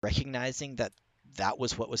recognizing that that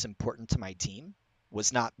was what was important to my team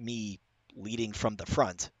was not me leading from the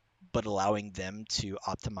front, but allowing them to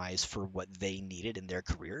optimize for what they needed in their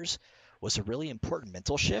careers was a really important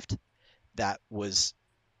mental shift that was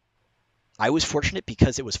I was fortunate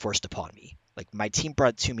because it was forced upon me. Like my team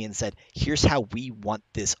brought it to me and said, "Here's how we want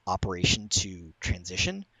this operation to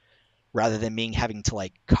transition," rather than me having to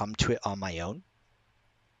like come to it on my own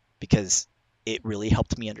because it really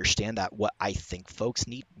helped me understand that what I think folks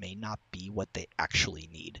need may not be what they actually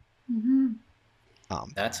need. Hmm.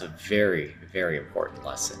 Um, That's a very, very important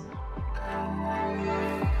lesson.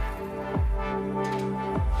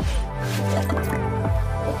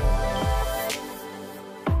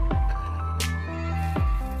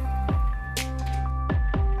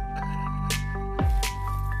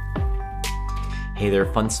 Hey there,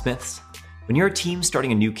 Funsmiths. When you're a team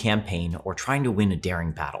starting a new campaign or trying to win a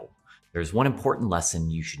daring battle, there's one important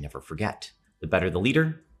lesson you should never forget. The better the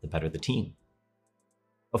leader, the better the team.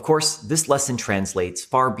 Of course, this lesson translates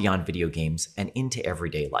far beyond video games and into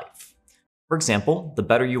everyday life. For example, the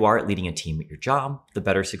better you are at leading a team at your job, the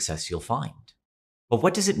better success you'll find. But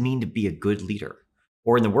what does it mean to be a good leader?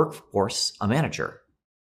 Or in the workforce, a manager?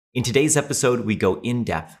 In today's episode, we go in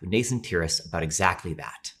depth with Nathan Tiras about exactly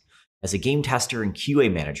that. As a game tester and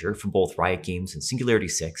QA manager for both Riot Games and Singularity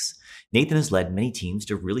 6, Nathan has led many teams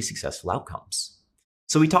to really successful outcomes.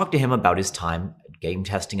 So we talked to him about his time game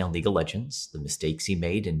testing on League of Legends, the mistakes he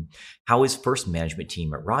made, and how his first management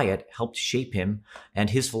team at Riot helped shape him and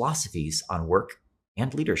his philosophies on work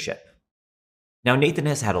and leadership. Now, Nathan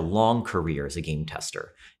has had a long career as a game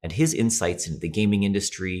tester, and his insights into the gaming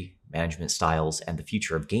industry, management styles, and the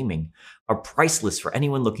future of gaming are priceless for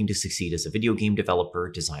anyone looking to succeed as a video game developer,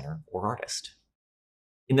 designer, or artist.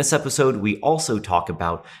 In this episode, we also talk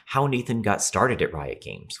about how Nathan got started at Riot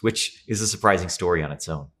Games, which is a surprising story on its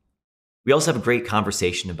own. We also have a great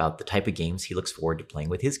conversation about the type of games he looks forward to playing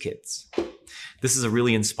with his kids. This is a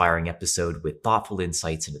really inspiring episode with thoughtful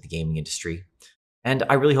insights into the gaming industry, and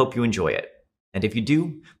I really hope you enjoy it. And if you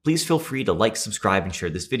do, please feel free to like, subscribe, and share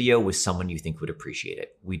this video with someone you think would appreciate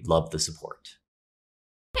it. We'd love the support.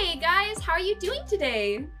 Hey guys, how are you doing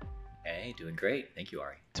today? Hey, doing great. Thank you,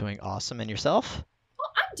 Ari. doing awesome. And yourself? Oh,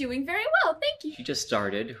 I'm doing very well, thank you. She just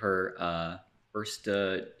started her first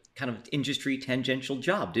kind of industry tangential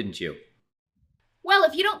job, didn't you? Well,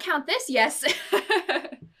 if you don't count this, yes.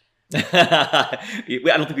 I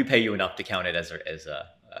don't think we pay you enough to count it as a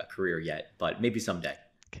career yet, but maybe someday.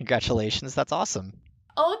 Congratulations. That's awesome.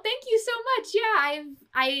 Oh, thank you so much. Yeah,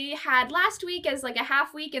 I had last week as like a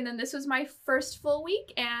half week, and then this was my first full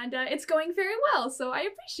week, and it's going very well. So I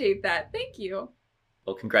appreciate that. Thank you.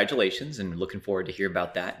 Well, congratulations, and looking forward to hear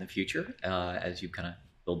about that in the future as you kind of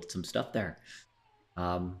build some stuff there.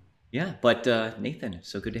 But Nathan,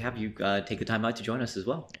 so good to have you take the time out to join us as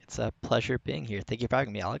well. It's a pleasure being here. Thank you for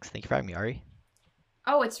having me, Alex. Thank you for having me, Ari.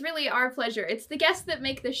 Oh, it's really our pleasure. It's the guests that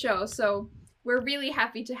make the show, so we're really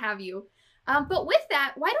happy to have you. But with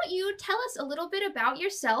that, why don't you tell us a little bit about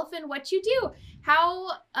yourself and what you do? How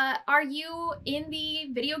are you in the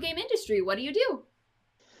video game industry? What do you do?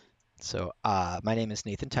 So, my name is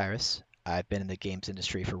Nathan Tiras. I've been in the games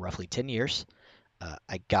industry for roughly 10 years.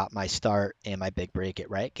 I got my start and my big break at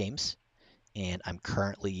Riot Games, and I'm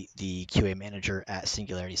currently the QA manager at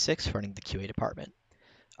Singularity 6, running the QA department.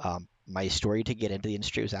 My story to get into the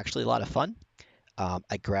industry was actually a lot of fun.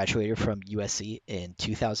 I graduated from USC in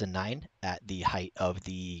 2009 at the height of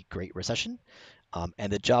the Great Recession,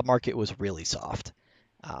 and the job market was really soft.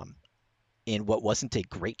 In what wasn't a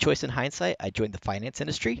great choice in hindsight, I joined the finance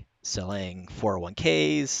industry, selling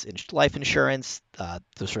 401ks, life insurance,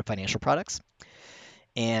 those sort of financial products.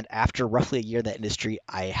 And after roughly a year in that industry,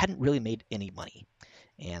 I hadn't really made any money.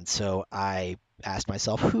 And so I asked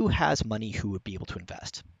myself, who has money who would be able to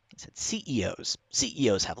invest? I said, CEOs.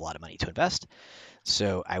 CEOs have a lot of money to invest.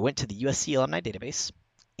 So I went to the USC alumni database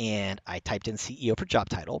and I typed in CEO for job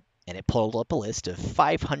title, and it pulled up a list of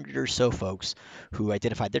 500 or so folks who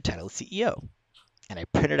identified their title as CEO. And I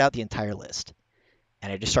printed out the entire list.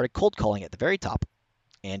 And I just started cold calling at the very top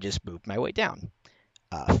and just moved my way down.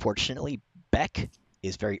 Fortunately, Beck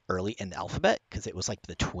is very early in the alphabet because it was like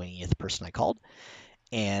the 20th person I called.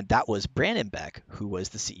 And that was Brandon Beck, who was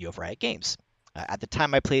the CEO of Riot Games. At the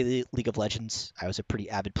time I played League of Legends, I was a pretty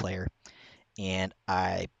avid player. And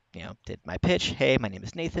I did my pitch. Hey, my name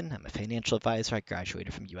is Nathan. I'm a financial advisor. I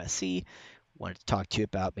graduated from USC. Wanted to talk to you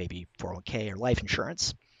about maybe 401k or life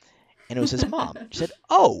insurance. And it was his mom. She said,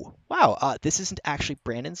 oh, wow, this isn't actually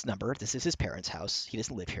Brandon's number. This is his parents' house. He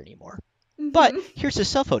doesn't live here anymore. But here's his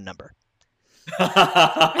cell phone number.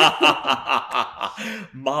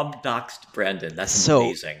 Mom doxed Brandon. That's So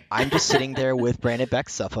amazing. I'm just sitting there with Brandon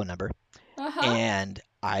Beck's cell phone number, Uh-huh. and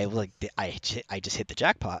I was like, I just hit the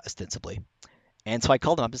jackpot ostensibly. And so I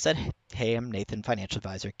called him up and said, "Hey, I'm Nathan, financial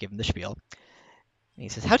advisor." Give him the spiel, and he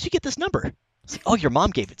says, "How'd you get this number?" I was like, "Oh, your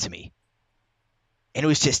mom gave it to me." And it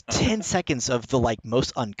was just 10 seconds of the like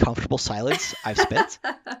most uncomfortable silence I've spent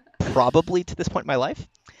probably to this point in my life.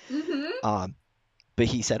 Mm-hmm. Um, but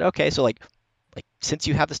he said, "Okay, so like since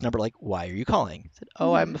you have this number, like why are you calling?" I said,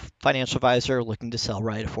 "Oh, I'm Mm-hmm. a financial advisor looking to sell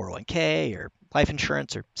right a 401k or life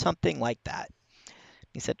insurance or something like that."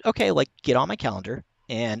 He said, "Okay, like get on my calendar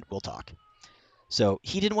and we'll talk." So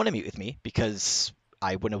he didn't want to meet with me because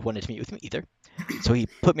I wouldn't have wanted to meet with him either. So he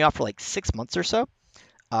put me off for like 6 months or so.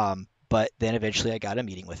 But then eventually I got a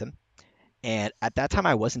meeting with him. And at that time,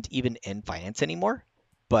 I wasn't even in finance anymore.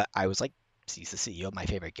 But I was like, he's the CEO of my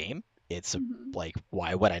favorite game. It's Mm-hmm. like,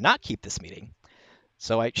 why would I not keep this meeting?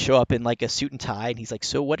 So I show up in like a suit and tie, and he's like,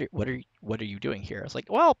 "So what are you doing here?" I was like,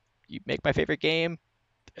 "Well, you make my favorite game.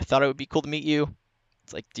 I thought it would be cool to meet you."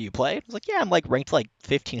 It's like, "Do you play?" I was like, "Yeah, I'm like ranked like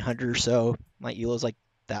 1500 or so. My elo's like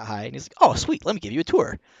that high." And he's like, "Oh, sweet. Let me give you a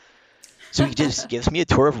tour." So he just gives me a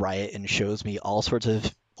tour of Riot and shows me all sorts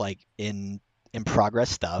of like in progress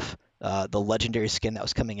stuff. The legendary skin that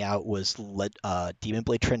was coming out was Demon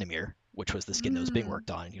Blade Tryndamere, which was the skin that was being Mm.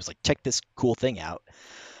 worked on. And he was like, "Check this cool thing out."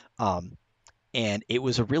 Um, and it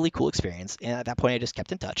was a really cool experience. And at that point, I just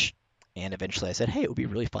kept in touch. And eventually, I said, "Hey, it would be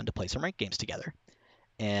really fun to play some ranked games together."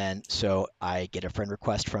 And so I get a friend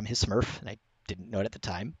request from his Smurf, and I didn't know it at the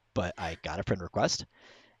time, but I got a friend request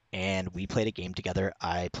and we played a game together.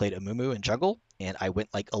 I played Amumu and Jungle, and I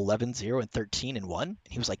went like 11-0 and 13 and 1. And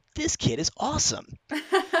he was like, "This kid is awesome."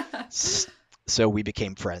 So we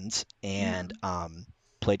became friends and Mm.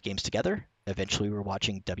 played games together. Eventually, we were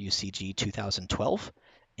watching WCG 2012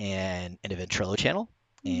 and an Ventrilo channel,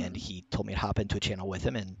 and Mm-hmm. he told me to hop into a channel with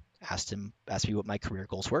him and asked me what my career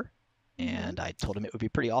goals were, Mm-hmm. and I told him it would be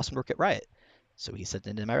pretty awesome to work at Riot. So he sent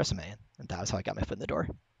it into my resume, and that was how I got my foot in the door.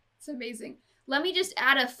 It's amazing. Let me just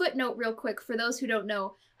add a footnote real quick for those who don't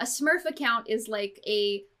know. A Smurf account is like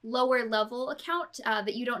a lower level account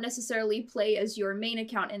that you don't necessarily play as your main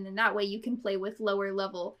account, and then that way you can play with lower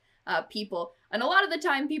level people. And a lot of the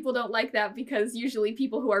time, people don't like that because usually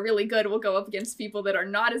people who are really good will go up against people that are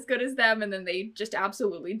not as good as them, and then they just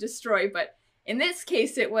absolutely destroy. But in this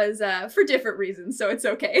case, it was for different reasons, so it's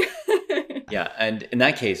okay. Yeah, and in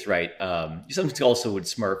that case, right, you sometimes also would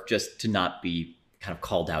Smurf just to not be kind of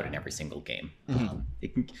called out in every single game. Mhm.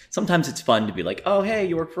 Sometimes it's fun to be like, "Oh, hey,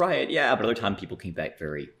 you work for Riot," yeah, but other time people can be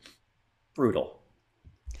very brutal.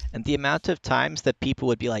 And the amount of times that people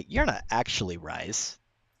would be like, "You're not actually Rise,"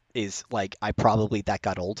 is like, I probably that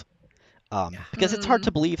got old. Yeah, Because it's hard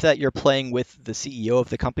to Mm, believe that you're playing with the CEO of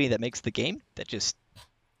the company that makes the game. That just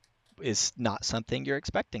is not something you're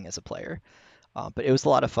expecting as a player. But it was a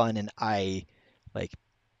lot of fun, and like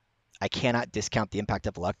I cannot discount the impact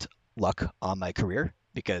of luck on my career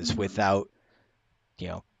because mhm. without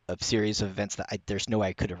a series of events that there's no way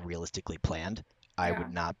I could have realistically planned, I Yeah, would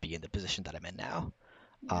not be in the position that I'm in now.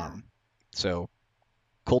 yeah. Um, so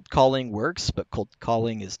cold calling works, but cold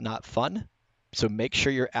calling is not fun. So make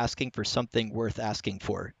sure you're asking for something worth asking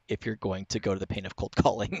for if you're going to go to the pain of cold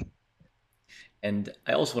calling. and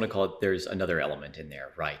I also want to call it. There's another element in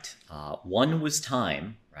there, right? One was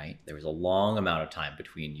time, right? There was a long amount of time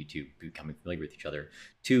between you two becoming familiar with each other.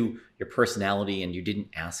 Two, your personality, and you didn't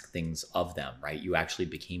ask things of them, right? You actually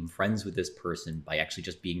became friends with this person by actually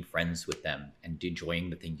just being friends with them and enjoying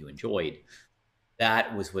the thing you enjoyed.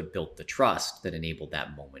 That was what built the trust that enabled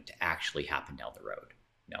that moment to actually happen down the road.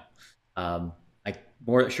 You know, I'm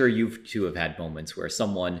more sure you two have had moments where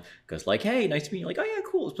someone goes like, "Hey, nice to meet you." Like, "Oh yeah,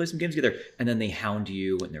 cool. Let's play some games together." And then they hound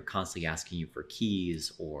you, and they're constantly asking you for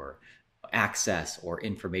keys or access or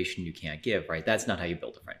information you can't give. Right? That's not how you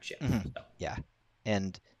build a friendship. Mhm. So, Yeah.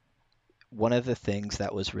 And one of the things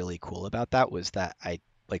that was really cool about that was that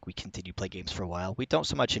we continued to play games for a while. We don't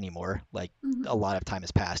so much anymore. Like a Mhm. lot of time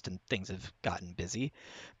has passed and things have gotten busy,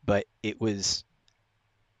 but it was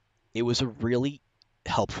a really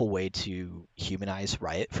helpful way to humanize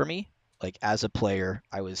Riot for me. Like as a player,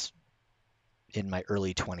 I was in my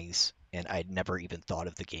early 20s and I'd never even thought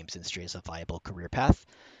of the games industry as a viable career path.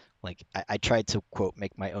 Like I tried to quote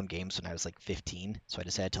make my own games when I was like 15, so I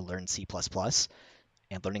decided to learn C++.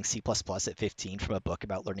 And learning C++ at 15 from a book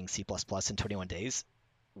about learning C++ in 21 days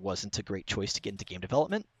wasn't a great choice to get into game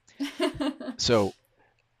development. So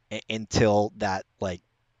until that, like,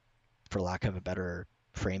 for lack of a better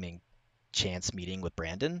framing, chance meeting with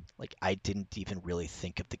Brandon, like I didn't even really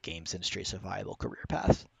think of the games industry as a viable career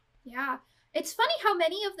path. Yeah. It's funny how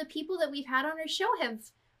many of the people that we've had on our show have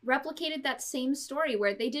replicated that same story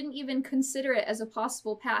where they didn't even consider it as a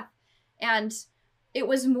possible path. And it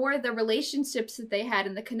was more the relationships that they had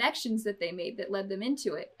and the connections that they made that led them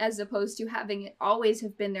into it, as opposed to having it always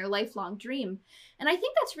have been their lifelong dream. And I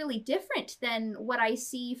think that's really different than what I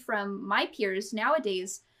see from my peers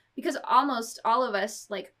nowadays, because almost all of us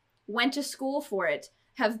like went to school for it,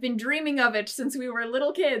 have been dreaming of it since we were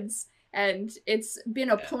little kids, and it's been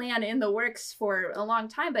a Yeah. plan in the works for a long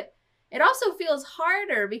time. But it also feels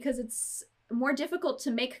harder because it's more difficult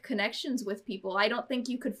to make connections with people. I don't think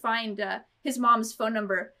you could find his mom's phone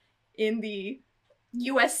number in the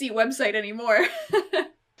USC website anymore.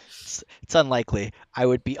 It's unlikely. I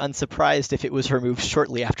would be unsurprised if it was removed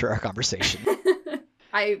shortly after our conversation.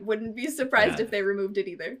 I wouldn't be surprised Yeah. if they removed it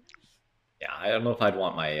either. Yeah, I don't know if I'd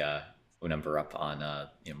want my phone number up on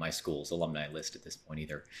my school's alumni list at this point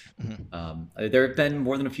either. Mhm. There have been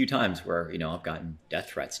more than a few times where I've gotten death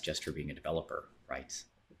threats just for being a developer, right?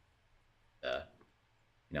 Uh,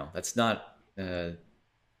 that's not.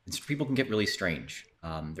 People can get really strange.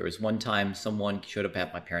 There was one time someone showed up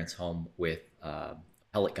at my parents' home with a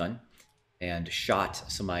pellet gun and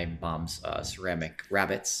shot some of my mom's ceramic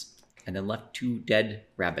rabbits, and then left 2 dead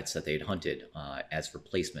rabbits that they had hunted as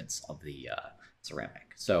replacements of the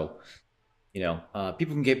ceramic. So,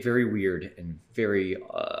 people can get very weird and very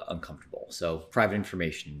uncomfortable. So, private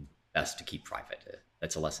information best to keep private.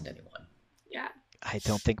 That's a lesson to anyone. Yeah. I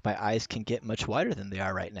don't think my eyes can get much wider than they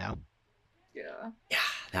are right now. Yeah. Yeah,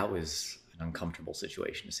 that was an uncomfortable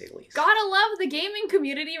situation to say the least. Gotta love the gaming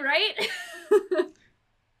community, right?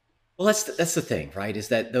 Well, that's the thing, right? Is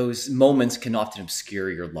that those moments can often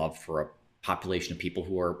obscure your love for a population of people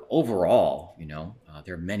who are overall,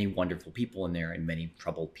 there are many wonderful people in there, and many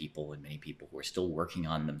troubled people, and many people who are still working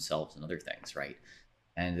on themselves and other things, right?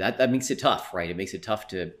 And that makes it tough, right? It makes it tough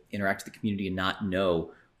to interact with the community and not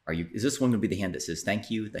know, is this one going to be the hand that says thank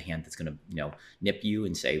you, the hand that's going to nip you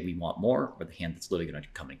and say we want more, or the hand that's literally going to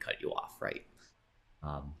come and cut you off, right?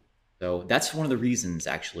 So that's one of the reasons,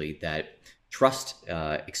 actually, that trust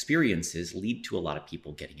experiences lead to a lot of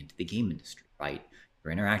people getting into the game industry, right?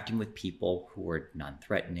 You're interacting with people who are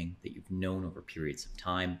non-threatening, that you've known over periods of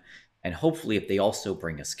time, and hopefully, if they also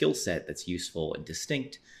bring a skill set that's useful and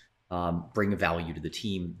distinct, bring a value to the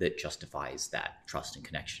team that justifies that trust and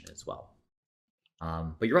connection as well.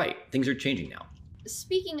 But you're right, things are changing now.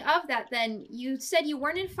 Speaking of that, then, you said you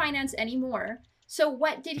weren't in finance anymore. So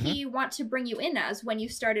what did Mhm. he want to bring you in as when you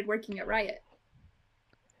started working at Riot?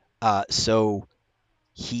 So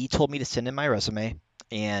he told me to send in my resume,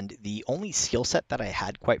 and the only skill set that I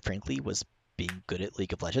had, quite frankly, was being good at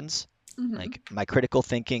League of Legends. Mm-hmm. Like my critical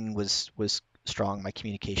thinking was strong, my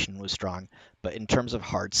communication was strong, but in terms of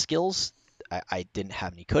hard skills, I didn't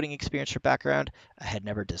have any coding experience or background. I had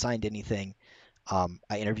never designed anything.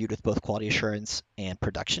 I interviewed with both quality assurance and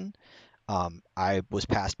production. I was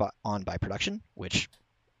passed on by production, which,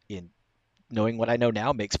 in knowing what I know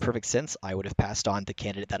now, makes perfect sense. I would have passed on the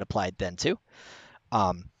candidate that applied then too.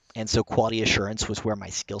 And so quality assurance was where my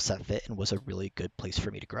skill set fit and was a really good place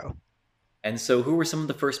for me to grow. And so, who were some of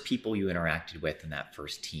the first people you interacted with in that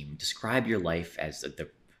first team? Describe your life as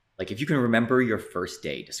if you can remember your first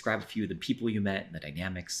day, describe a few of the people you met and the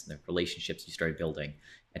dynamics and the relationships you started building,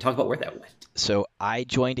 and talk about where that went. So I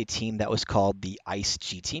joined a team that was called the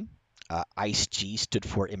ICE-G team. ICE-G stood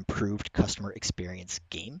for Improved Customer Experience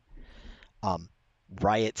Game.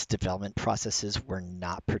 Riot's development processes were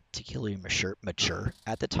not particularly mature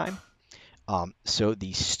at the time. So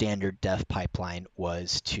the standard dev pipeline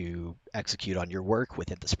was to execute on your work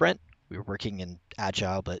within the sprint. We were working in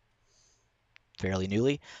Agile, but fairly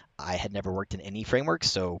newly. I had never worked in any framework,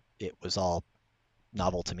 so it was all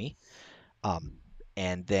novel to me.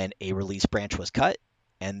 And then a release branch was cut,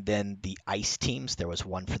 and then the ICE teams, there was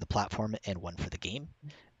one for the platform and one for the game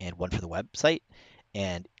and one for the website.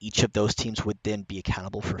 And each of those teams would then be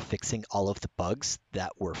accountable for fixing all of the bugs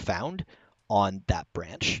that were found on that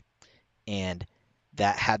branch. And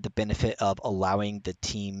that had the benefit of allowing the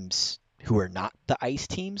teams who are not the ICE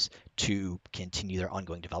teams to continue their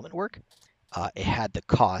ongoing development work. It had the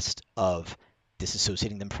cost of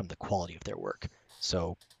disassociating them from the quality of their work.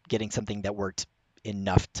 So getting something that worked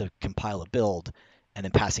enough to compile a build and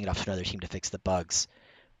then passing it off to another team to fix the bugs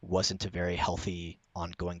wasn't a very healthy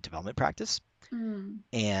ongoing development practice.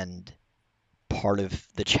 And part of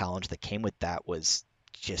the challenge that came with that was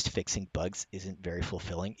just fixing bugs isn't very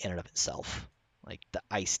fulfilling in and of itself. Like the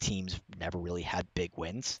ICE teams never really had big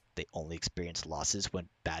wins. They only experienced losses when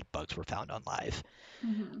bad bugs were found on live.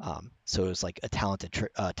 So it was like a talent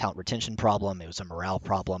retention problem. It was a morale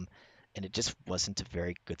problem, and it just wasn't a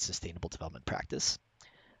very good sustainable development practice.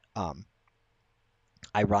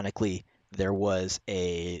 Ironically, there was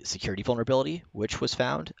a security vulnerability which was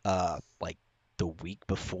found like the week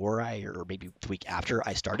before or maybe the week after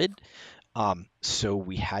I started. So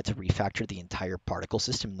we had to refactor the entire particle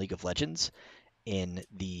system in League of Legends in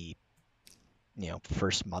the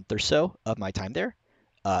first month or so of my time there.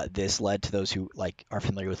 This led to those who are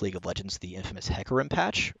familiar with League of Legends, the infamous Hecarim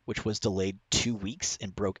patch, which was delayed 2 weeks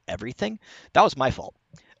and broke everything. That was my fault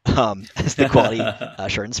as the quality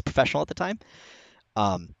assurance professional at the time.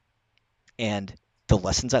 Um, and the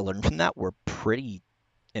lessons I learned from that were pretty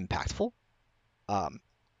impactful. Um,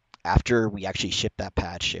 After we actually shipped that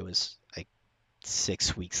patch, it was like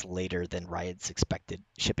 6 weeks later than Riot's expected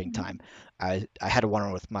shipping Mm-hmm. time. I had a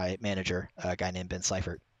one-on-one with my manager, a guy named Ben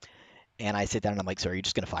Seifert, and I sit down and I'm like, "So are you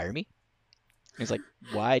just going to fire me?" He's like,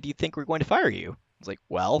 "Why do you think we're going to fire you?" I was like,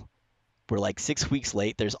 "Well, we're like 6 weeks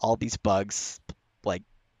late. There's all these bugs, like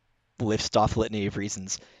lists off litany of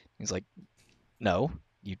reasons." He's like, "No,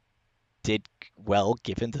 you did well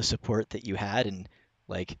given the support that you had, and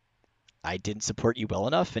like I didn't support you well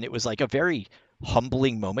enough." And it was like a very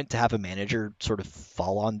humbling moment to have a manager sort of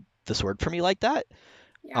fall on the sword for me like that.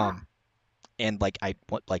 Yeah. Um, and like I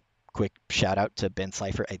want like quick shout out to Ben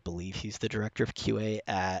Cipher. I believe he's the director of QA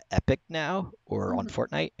at Epic now or on Mm-hmm.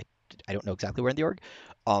 Fortnite. I don't know exactly where in the org.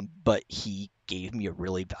 But he gave me a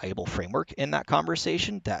really valuable framework in that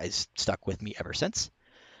conversation that has stuck with me ever since.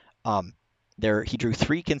 Um, there he drew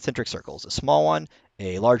three concentric circles: a small one,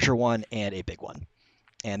 a larger one, and a big one.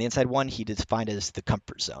 And the inside one he defined as the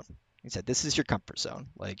comfort zone. He said, "This is your comfort zone.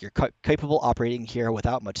 Like you're capable operating here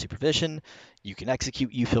without much supervision. You can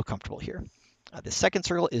execute. You feel comfortable here." The second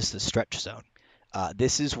circle is the stretch zone.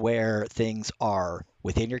 This is where things are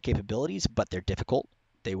within your capabilities, but they're difficult.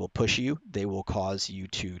 They will push you. They will cause you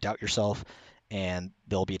to doubt yourself, and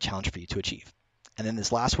they'll be a challenge for you to achieve. And then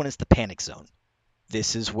this last one is the panic zone.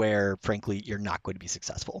 This is where, frankly, you're not going to be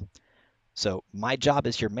successful. So my job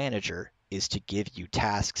as your manager is to give you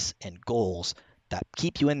tasks and goals that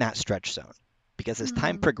keep you in that stretch zone. Because as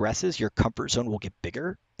time Mm. progresses, your comfort zone will get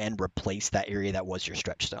bigger and replace that area that was your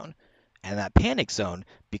stretch zone. And that panic zone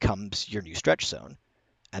becomes your new stretch zone.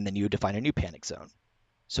 And then you define a new panic zone.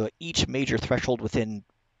 So at each major threshold within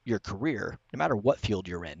your career, no matter what field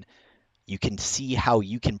you're in, you can see how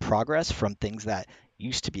you can progress from things that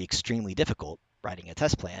used to be extremely difficult, writing a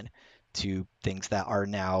test plan, to things that are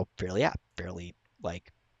now fairly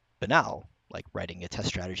like banal, like writing a test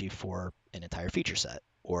strategy for an entire feature set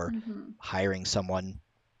or Mm-hmm. hiring someone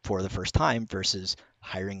for the first time versus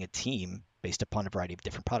hiring a team based upon a variety of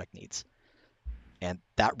different product needs. And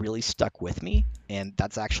that really stuck with me, and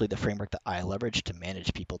that's actually the framework that I leverage to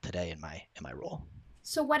manage people today in my role.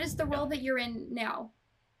 So, what is the Yeah. role that you're in now?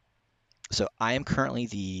 So I am currently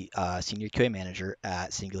the senior QA manager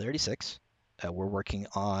at Singularity 6. We're working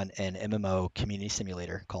on an MMO community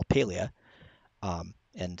simulator called Palia,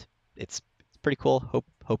 and it's pretty cool.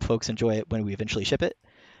 Hope folks enjoy it when we eventually ship it.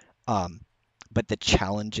 Um, but the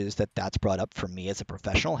challenges that that's brought up for me as a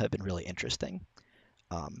professional have been really interesting.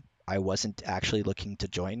 I wasn't actually looking to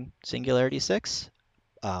join Singularity 6.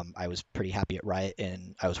 I was pretty happy at Riot,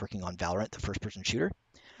 and I was working on Valorant, the first-person shooter.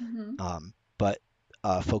 Mm-hmm. But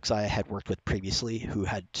folks I had worked with previously who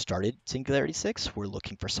had started Singularity 6 were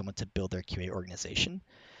looking for someone to build their QA organization.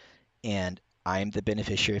 And I'm the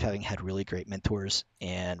beneficiary of having had really great mentors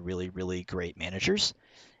and really, really great managers.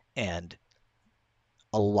 And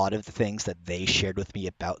a lot of the things that they shared with me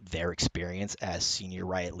about their experience as senior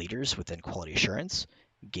Riot leaders within quality assurance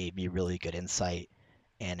gave me really good insight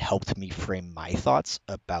and helped me frame my thoughts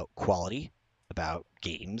about quality, about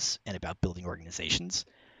games, and about building organizations.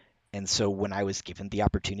 And so when I was given the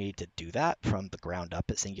opportunity to do that from the ground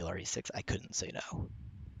up at Singularity 6, I couldn't say no.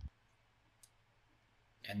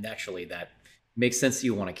 And naturally, that makes sense that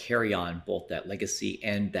you want to carry on both that legacy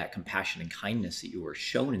and that compassion and kindness that you were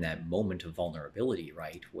shown in that moment of vulnerability,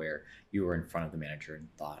 right? Where you were in front of the manager and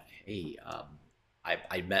thought, hey,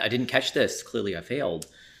 I didn't catch this. Clearly, I failed.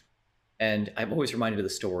 And I'm always reminded of the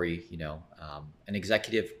story, an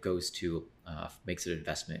executive goes to, makes an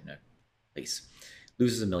investment in a place,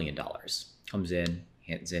 loses $1 million, comes in,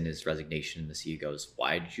 hands in his resignation, and the CEO goes,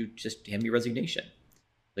 "Why did you just hand me resignation?"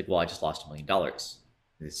 Like, "Well, I just lost $1 million."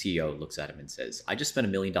 And the CEO looks at him and says, "I just spent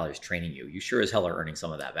 $1 million training you. You sure as hell are earning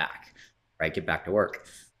some of that back, right? Get back to work."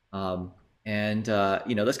 Um, and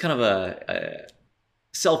that's kind of a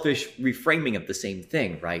selfish reframing of the same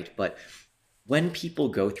thing, right? But when people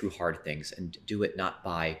go through hard things and do it not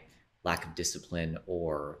by lack of discipline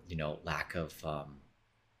or lack of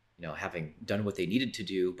having done what they needed to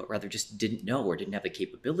do, but rather just didn't know or didn't have the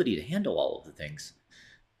capability to handle all of the things,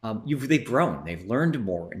 they've grown, they've learned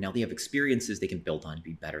more, and now they have experiences they can build on to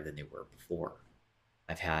be better than they were before.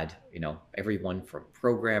 I've had, everyone from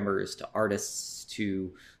programmers to artists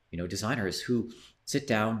to, designers who sit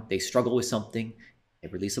down, they struggle with something, they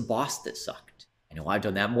release a boss that sucked. I know I've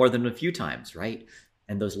done that more than a few times, right?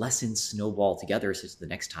 And those lessons snowball together so the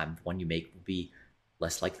next time one you make will be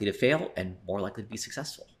less likely to fail and more likely to be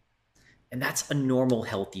successful. And that's a normal,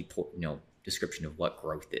 healthy, description of what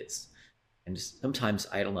growth is. And sometimes,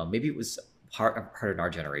 I don't know, maybe it was hard in our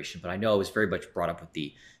generation, but I know it was very much brought up with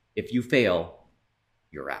the if you fail,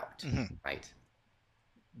 you're out, Mhm. right?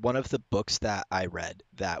 One of the books that I read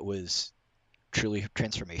that was truly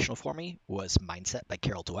transformational for me was Mindset by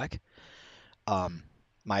Carol Dweck. Um,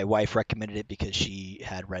 my wife recommended it because she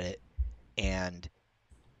had read it, and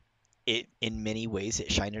it, in many ways,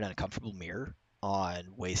 it shined an uncomfortable mirror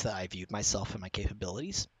on ways that I viewed myself and my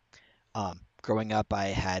capabilities. Growing up, I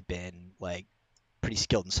had been like pretty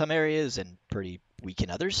skilled in some areas and pretty weak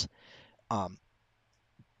in others. Um,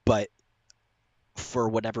 but for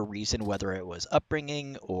whatever reason, whether it was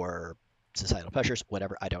upbringing or societal pressures,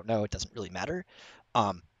 whatever, I don't know, it doesn't really matter.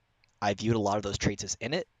 Um, I viewed a lot of those traits as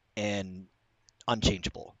in it and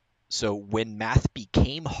unchangeable. So when math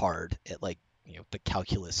became hard at like, the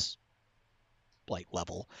calculus like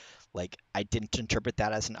level, like I didn't interpret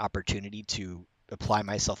that as an opportunity to apply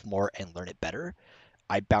myself more and learn it better.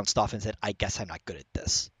 I bounced off and said, I guess I'm not good at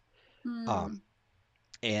this. Um, Hmm.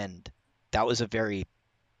 and that was a very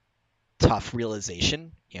tough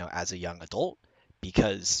realization, as a young adult,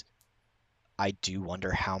 because I do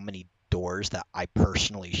wonder how many doors that I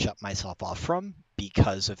personally shut myself off from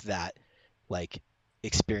because of that, like,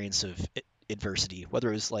 experience of adversity, whether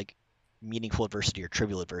it was like meaningful adversity or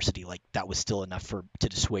trivial adversity, like that was still enough to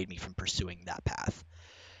dissuade me from pursuing that path.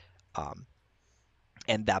 Um,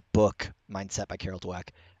 and that book, Mindset by Carol Dweck,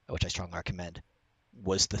 which I strongly recommend,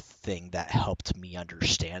 was the thing that helped me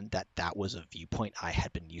understand that that was a viewpoint I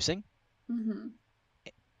had been using. Hmm.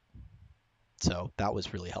 So that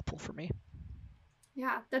was really helpful for me.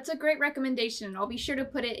 Yeah, that's a great recommendation. I'll be sure to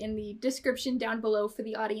put it in the description down below for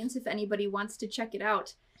the audience if anybody wants to check it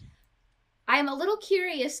out. I'm a little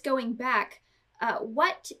curious going back.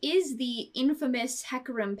 What is the infamous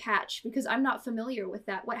Hecarim patch? Because I'm not familiar with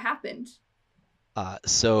that. What happened?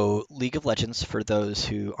 So League of Legends, for those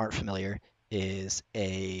who aren't familiar, is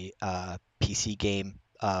a PC game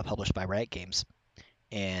published by Riot Games,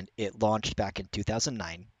 and it launched back in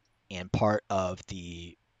 2009. And part of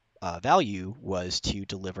the value was to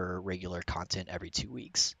deliver regular content every 2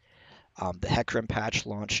 weeks. The Hecarim patch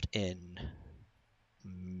launched in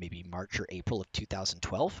maybe March or April of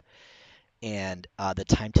 2012, and the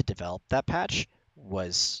time to develop that patch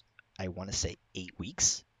was, I want to say, 8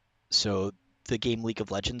 weeks. So the game League of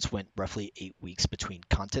Legends went roughly 8 weeks between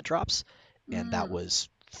content drops, and that Mm. was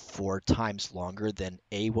 4 times longer than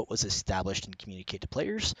A, what was established and communicated to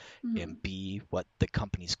players, Mm-hmm. and B, what the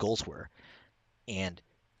company's goals were. And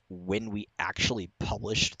when we actually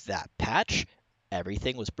published that patch,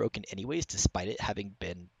 everything was broken anyways, despite it having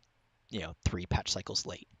been, 3 patch cycles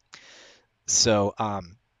late. So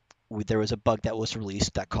there was a bug that was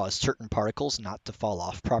released that caused certain particles not to fall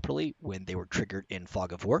off properly when they were triggered in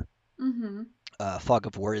Fog of War. Mm-hmm. Fog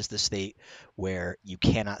of War is the state where you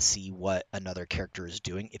cannot see what another character is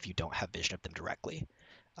doing if you don't have vision of them directly.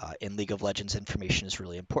 In League of Legends, information is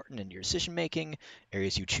really important in your decision making,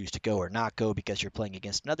 areas you choose to go or not go because you're playing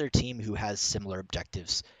against another team who has similar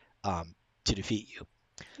objectives to defeat you.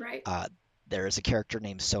 Right. Uh, there is a character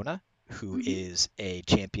named Sona who Mm-hmm. is a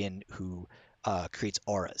champion who creates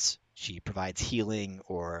auras. She provides healing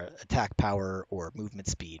or attack power or movement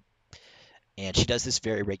speed, and she does this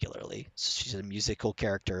very regularly. She's a musical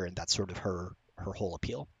character, and that's sort of her whole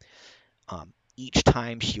appeal. Each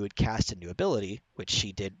time she would cast a new ability, which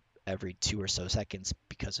she did every 2 or so seconds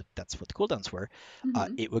because that's what the cooldowns were,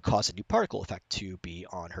 Mm-hmm. it would cause a new particle effect to be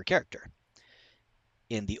on her character.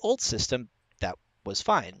 In the old system, that was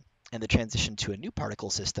fine. And the transition to a new particle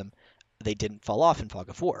system, they didn't fall off in Fog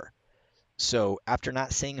of War. So after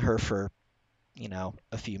not seeing her for,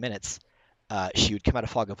 a few minutes, she would come out of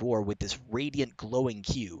Fog of War with this radiant glowing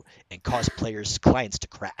hue and cause players' clients to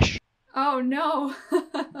crash. Oh no.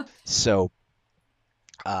 So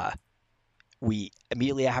uh, we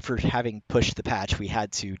immediately after having pushed the patch, we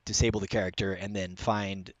had to disable the character and then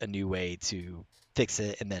find a new way to fix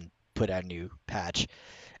it and then put out a new patch.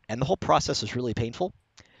 And the whole process was really painful,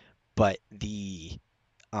 but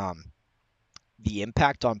um, the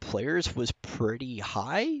impact on players was pretty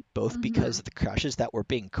high, both Mm-hmm. because of the crashes that were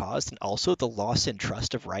being caused and also the loss in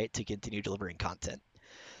trust of Riot to continue delivering content.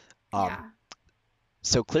 Um, Yeah.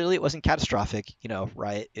 so clearly it wasn't catastrophic.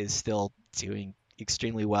 Riot is still doing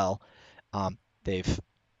extremely well. They've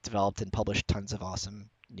developed and published tons of awesome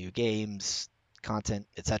new games, content,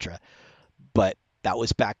 etc. But that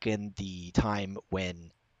was back in the time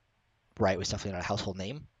when Riot was definitely not a household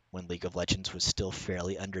name, when League of Legends was still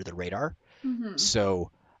fairly under the radar. Mm-hmm.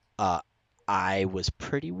 So uh, I was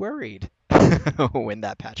pretty worried when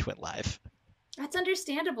that patch went live. That's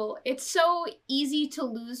understandable. It's so easy to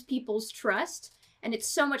lose people's trust, and it's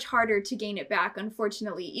so much harder to gain it back,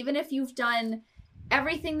 unfortunately. Even if you've done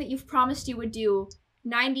everything that you've promised you would do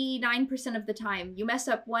 99% of the time, you mess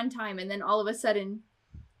up one time, and then all of a sudden,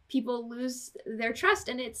 people lose their trust,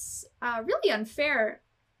 and it's really unfair.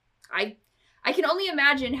 I I can only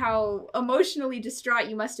imagine how emotionally distraught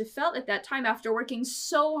you must have felt at that time after working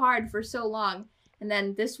so hard for so long. And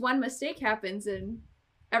then this one mistake happens and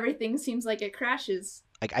everything seems like it crashes.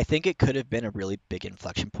 Like I think it could have been a really big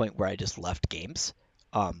inflection point where I just left games.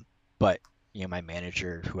 But my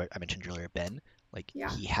manager, who I mentioned earlier, Ben, like Yeah.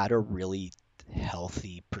 he had a really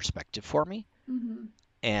healthy perspective for me, Mm-hmm.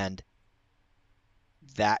 and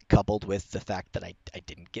that coupled with the fact that I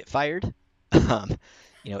didn't get fired, um,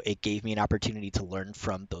 it gave me an opportunity to learn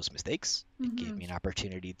from those mistakes. It gave Mm-hmm. me an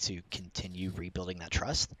opportunity to continue rebuilding that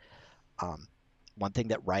trust. Um, One thing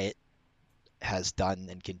that Riot has done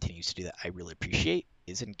and continues to do that I really appreciate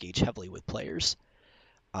is engage heavily with players.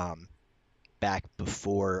 Um, Back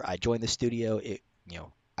before I joined the studio,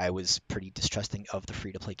 I was pretty distrusting of the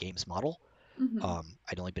free to play games model. Mm-hmm.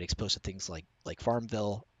 I'd only been exposed to things like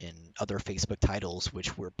Farmville and other Facebook titles,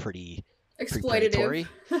 which were pretty Exploitative. predatory.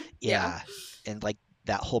 Yeah. Yeah, and like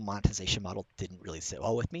that whole monetization model didn't really sit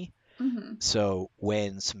well with me. Mm-hmm. So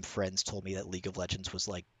when some friends told me that League of Legends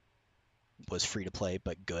was free to play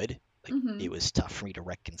but good, like Mm-hmm. it was tough for me to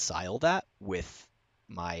reconcile that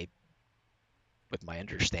my with my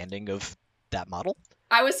understanding of that model.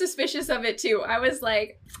 I was suspicious of it too. I was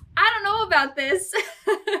like, I don't know about this.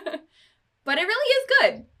 But it really is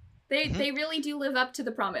good. Hmm. They really do live up to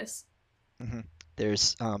the promise. Hmm.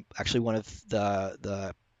 There's actually one of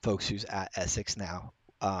the folks who's at Essex now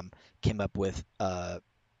came up with a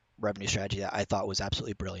revenue strategy that I thought was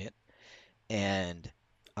absolutely brilliant. And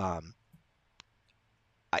um,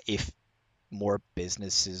 if more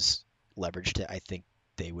businesses leveraged it, I think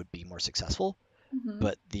they would be more successful. Mm-hmm.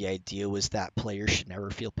 But the idea was that players should never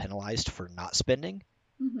feel penalized for not spending,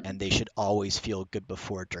 Mm-hmm. and they should always feel good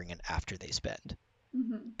before, during, and after they spend.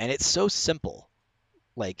 Mm-hmm. And it's so simple.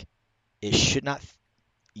 Like it should not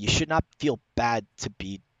you should not feel bad to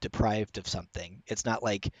be deprived of something. It's not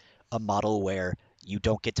like a model where you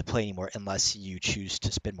don't get to play anymore unless you choose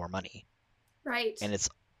to spend more money. Right. And it's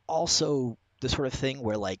also the sort of thing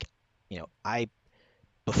where I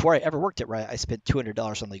before I ever worked at Riot, I spent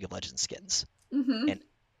 $200 on League of Legends skins, Mm-hmm. and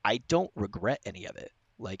I don't regret any of it.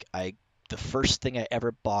 Like the first thing I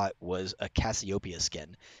ever bought was a Cassiopeia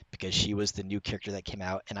skin because she was the new character that came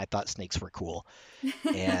out and I thought snakes were cool,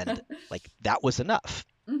 and like that was enough.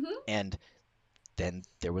 Mm-hmm. And then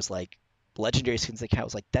there was like legendary skins that came out. I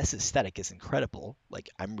was like, this aesthetic is incredible. Like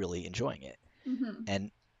I'm really enjoying it. Mm-hmm.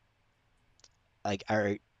 And like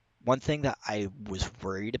one thing that I was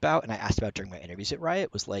worried about and I asked about during my interviews at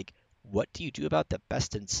Riot was like, what do you do about the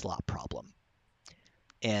best in slot problem?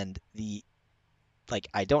 And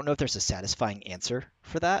I don't know if there's a satisfying answer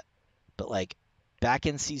for that, but like back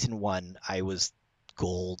in season one, I was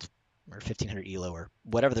gold or 1500 elo or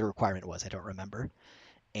whatever the requirement was. I don't remember.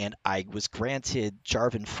 And I was granted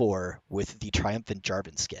Jarvan 4 with the triumphant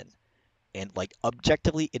Jarvan skin. And like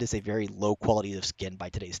objectively, it is a very low quality of skin by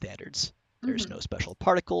today's standards. There's Mm-hmm. no special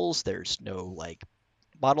particles, there's no like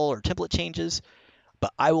model or template changes,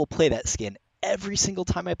 but I will play that skin every single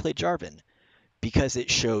time I play Jarvan because it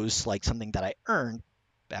shows like something that I earned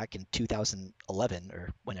back in 2011 or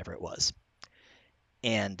whenever it was.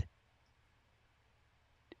 And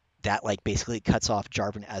that like basically cuts off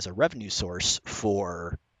Jarvan as a revenue source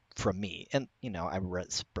from me. And I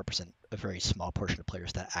represent a very small portion of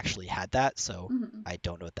players that actually had that, so Mm-hmm. I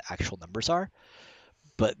don't know what the actual numbers are.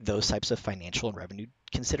 But those types of financial and revenue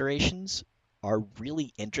considerations are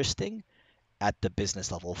really interesting at the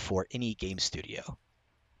business level for any game studio.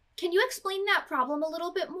 Can you explain that problem a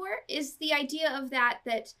little bit more? Is the idea of that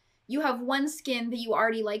you have one skin that you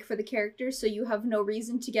already like for the character, so you have no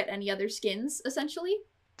reason to get any other skins, essentially?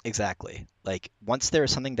 Exactly. Like once there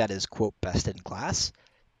is something that is quote best in class,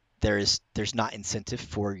 there's not incentive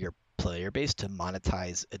for your player base to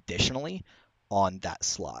monetize additionally on that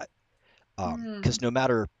slot. Mm. Because no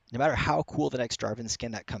matter how cool the next Jarvan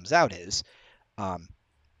skin that comes out is, um,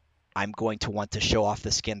 I'm going to want to show off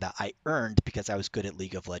the skin that I earned because I was good at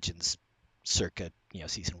League of Legends circa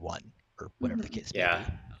season one or whatever the Mm-hmm. case may Yeah,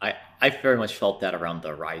 be. I very much felt that around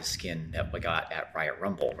the Rise skin that we got at Riot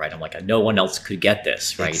Rumble, right? I'm like, no one else could get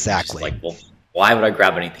this, right? It's just like, Exactly. well, Why would I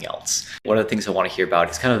grab anything else? One of the things I want to hear about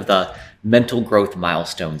is kind of the mental growth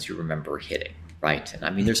milestones you remember hitting, right? And I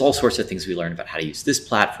mean, there's all sorts of things we learn about how to use this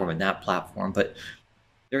platform and that platform, but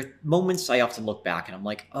there are moments I often look back and I'm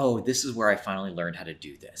like, oh, this is where I finally learned how to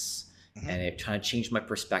do this. Mm-hmm. And it kind of changed my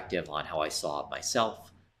perspective on how I saw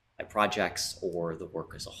myself, my projects, or the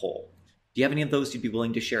work as a whole. Do you have any of those you'd be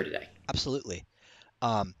willing to share today? Absolutely.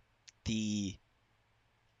 Um, the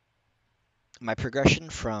My progression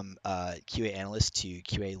from QA analyst to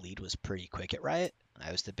QA lead was pretty quick at Riot.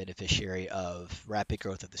 I was the beneficiary of rapid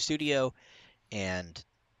growth of the studio and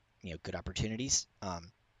good opportunities.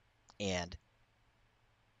 And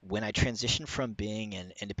when I transitioned from being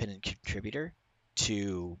an independent contributor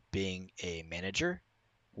to being a manager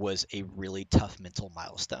was a really tough mental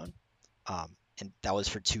milestone. And that was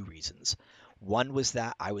for two reasons. One was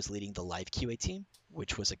that I was leading the live QA team,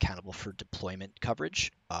 which was accountable for deployment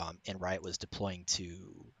coverage, and Riot was deploying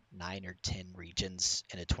to 9 or 10 regions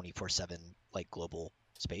in a 24/7 like global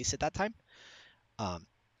space at that time. Um,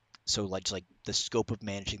 so like the scope of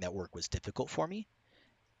managing that work was difficult for me,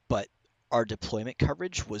 but our deployment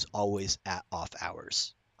coverage was always at off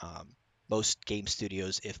hours. Most game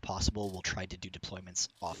studios, if possible, will try to do deployments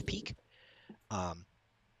off peak. Um,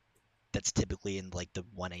 that's typically in like the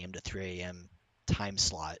 1 a.m. to 3 a.m. time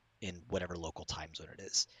slot in whatever local time zone it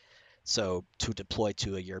is. So to deploy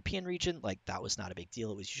to a European region, like that was not a big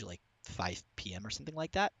deal. It was usually like 5 p.m. or something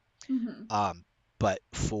like that. Mm-hmm. But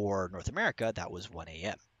for North America, that was 1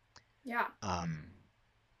 a.m. Yeah. Um,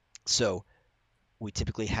 so we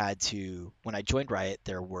typically had to, when I joined Riot,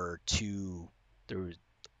 there were two,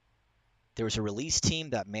 there was a release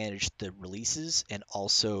team that managed the releases and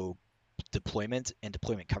also deployment and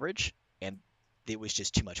deployment coverage, and it was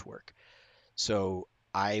just too much work. So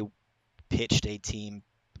I pitched a team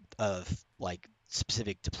of like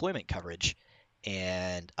specific deployment coverage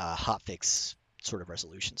and hotfix sort of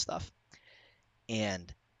resolution stuff.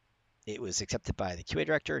 And it was accepted by the QA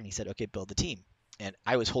director, and he said, "Okay, build the team." And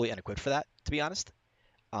I was wholly unequipped for that, to be honest.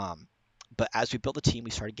 Um, but as we built the team,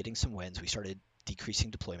 we started getting some wins. We started decreasing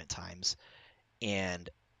deployment times, and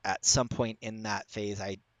at some point in that phase,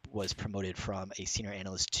 I was promoted from a senior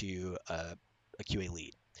analyst to a QA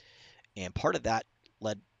lead. And part of that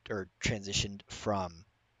led or transitioned from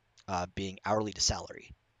being hourly to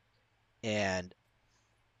salary. And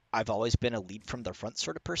I've always been a lead from the front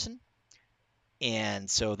sort of person. And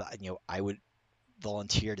so that, I would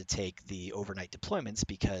volunteer to take the overnight deployments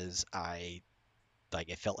because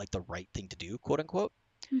it felt like the right thing to do, quote unquote.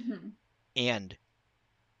 Mm-hmm. And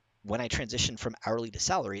when I transitioned from hourly to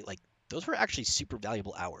salary, like those were actually super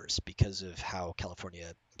valuable hours because of how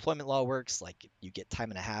California employment law works. Like you get time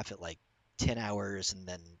and a half at like 10 hours and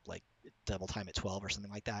then like double time at 12 or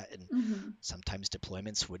something like that. And Mm-hmm. sometimes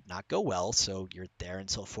deployments would not go well. So you're there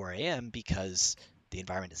until 4 a.m. because the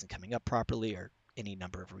environment isn't coming up properly or any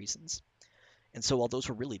number of reasons. And so while those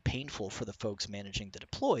were really painful for the folks managing the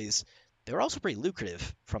deploys, they were also pretty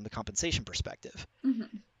lucrative from the compensation perspective.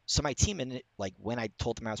 Mm-hmm. So my team, and like when I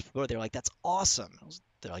told them I was promoted, they were like, "That's awesome."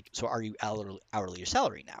 They're like, "So are you hourly or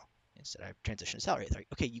salary now?" Instead, I transitioned to salary. They're like,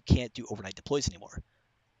 "Okay, you can't do overnight deploys anymore."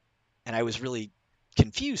 And I was really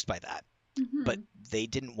confused by that. But Mm-hmm. they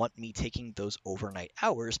didn't want me taking those overnight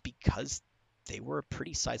hours because they were a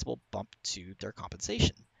pretty sizable bump to their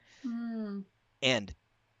compensation. Mm. And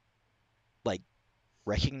like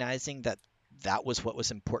recognizing that that was what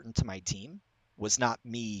was important to my team was not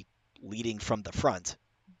me leading from the front,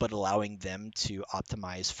 but allowing them to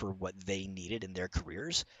optimize for what they needed in their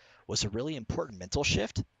careers was a really important mental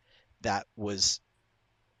shift that was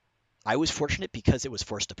I was fortunate because it was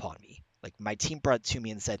forced upon me. Like my team brought it to me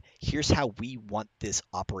and said, "Here's how we want this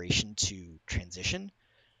operation to transition,"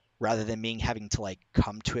 rather than me having to like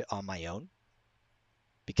come to it on my own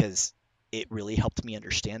because it really helped me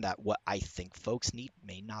understand that what I think folks need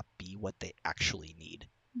may not be what they actually need.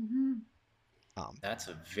 Mm-hmm. Um, That's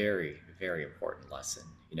a very, very important lesson.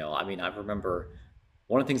 I mean, I remember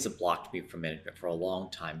one of the things that blocked me from management for a long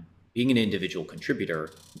time, being an individual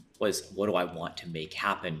contributor, was what do I want to make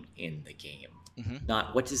happen in the game? mhm.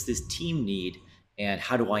 Not what does this team need and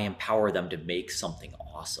how do I empower them to make something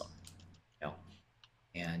awesome? You know?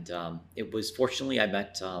 And it was fortunately I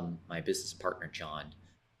met my business partner, John,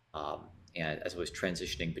 um, and as I was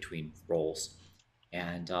transitioning between roles.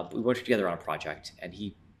 And we worked together on a project, and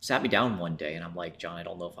he sat me down one day, and I'm like, John, I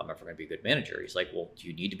don't know if I'm ever going to be a good manager. He's like, well, do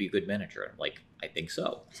you need to be a good manager? And I'm like, I think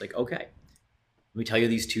so. It's like, okay, let me tell you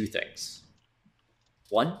these two things.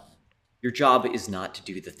 One, your job is not to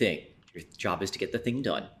do the thing. Your job is to get the thing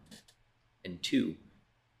done. And two,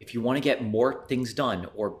 if you want to get more things done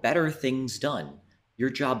or better things done, your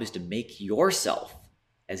job is to make yourself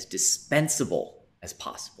as dispensable as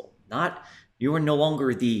possible. Not you are no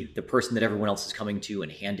longer the person that everyone else is coming to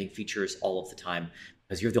and handing features all of the time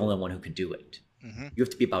because you're the only one who can do it. Mm-hmm. You have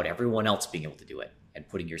to be about everyone else being able to do it and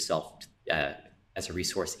putting yourself as a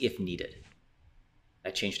resource if needed.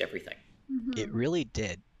 That changed everything. It really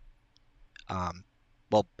did.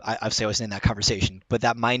 Well, obviously I wasn't in that conversation, but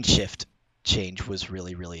that mind shift change was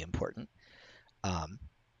really, really important.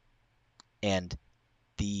 And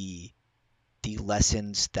the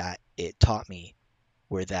lessons that it taught me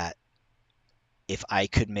were that if I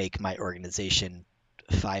could make my organization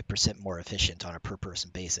 5% more efficient on a per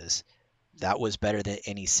person basis, that was better than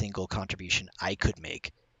any single contribution I could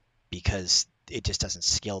make because it just doesn't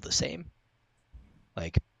scale the same.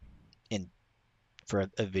 Like in for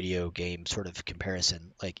a video game sort of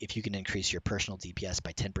comparison, like if you can increase your personal DPS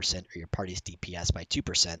by 10% or your party's DPS by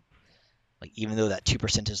 2%, like even though that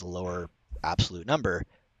 2% is a lower absolute number,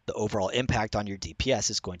 the overall impact on your DPS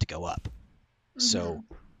is going to go up. So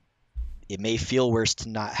it may feel worse to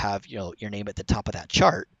not have, your name at the top of that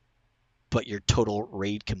chart, but your total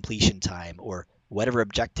raid completion time or whatever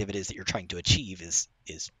objective it is that you're trying to achieve is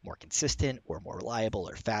more consistent or more reliable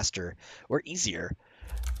or faster or easier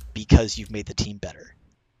because you've made the team better.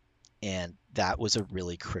 And that was a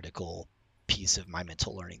really critical piece of my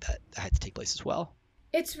mental learning that had to take place as well.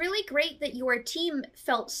 It's really great that your team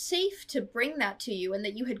felt safe to bring that to you and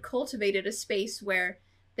that you had cultivated a space where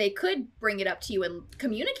they could bring it up to you and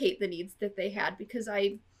communicate the needs that they had, because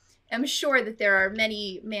I am sure that there are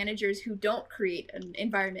many managers who don't create an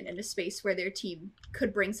environment and a space where their team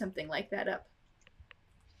could bring something like that up.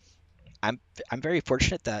 I'm very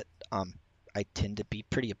fortunate that I tend to be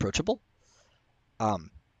pretty approachable. And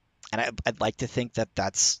I'd like to think that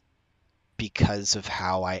that's because of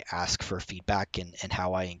how I ask for feedback and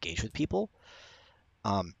how I engage with people.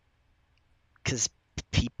 Because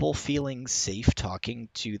people feeling safe talking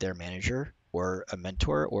to their manager or a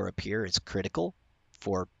mentor or a peer is critical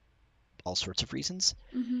for all sorts of reasons.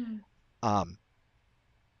 I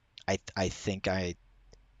think I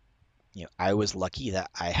was lucky that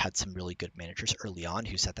I had some really good managers early on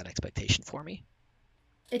who set that expectation for me.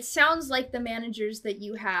 It sounds like the managers that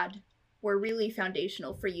you had were really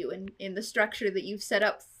foundational for you in the structure that you've set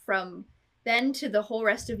up from then to the whole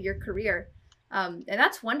rest of your career. And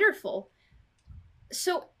that's wonderful.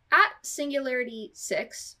 So at Singularity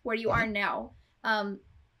 6, where you are now,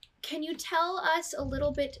 can you tell us a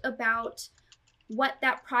little bit about what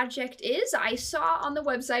that project is? I saw on the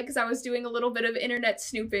website, because I was doing a little bit of internet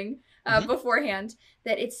snooping beforehand,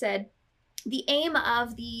 that it said the aim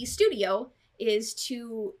of the studio is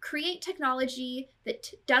to create technology that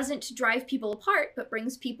doesn't drive people apart, but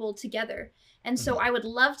brings people together. And so I would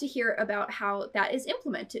love to hear about how that is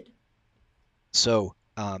implemented. So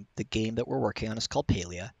the game that we're working on is called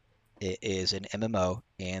Palia. It is an MMO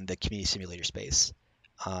in the community simulator space.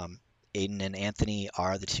 Aiden and Anthony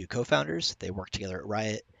are the two co-founders. They work together at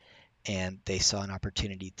Riot, and they saw an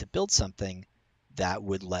opportunity to build something that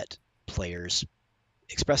would let players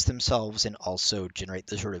express themselves and also generate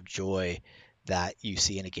the sort of joy that you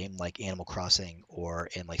see in a game like Animal Crossing or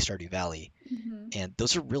in like Stardew Valley. And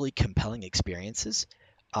those are really compelling experiences.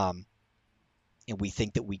 And we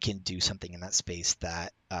think that we can do something in that space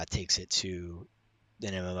that takes it to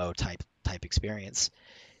an MMO type experience.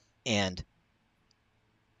 And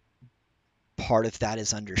part of that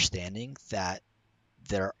is understanding that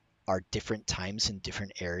there are different times in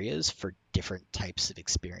different areas for different types of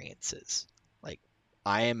experiences. Like,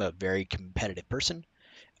 I am a very competitive person.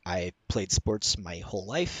 I played sports my whole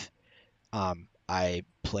life. I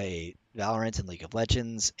play Valorant and League of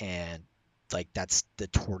Legends, and like that's the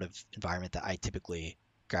sort of environment that I typically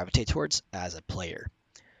gravitate towards as a player.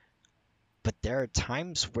 But there are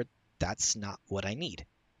times where that's not what I need.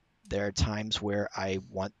 There are times where I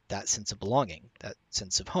want that sense of belonging, that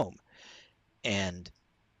sense of home. And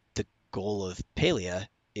the goal of Palia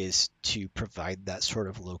is to provide that sort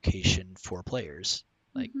of location for players.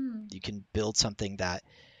 Like, you can build something that,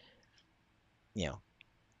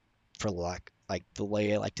 for like the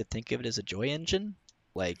way I like to think of it as a joy engine.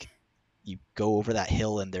 Like, you go over that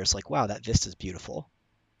hill and there's like, wow, that vista's beautiful.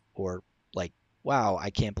 Or like, wow, I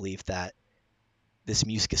can't believe that this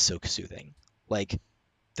music is so soothing. Like,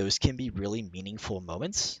 those can be really meaningful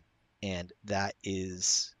moments, and that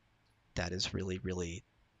is really, really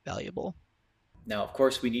valuable. Now, of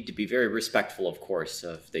course, we need to be very respectful, of course,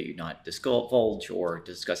 of that you not divulge or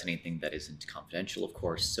discuss anything that isn't confidential, of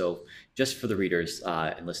course. So just for the readers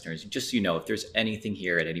and listeners, just so you know, if there's anything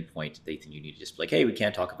here at any point that you need to just be like, hey, we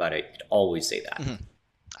can't talk about it, you can always say that.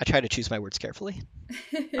 I try to choose my words carefully.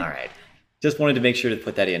 All right. Just wanted to make sure to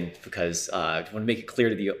put that in because I want to make it clear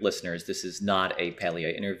to the listeners this is not a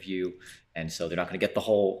Palia interview, and so they're not going to get the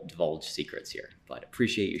whole divulge secrets here. But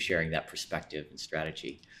appreciate you sharing that perspective and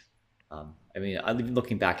strategy. I mean, I'm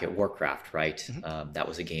looking back at Warcraft, right? Mhm. That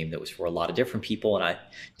was a game that was for a lot of different people, and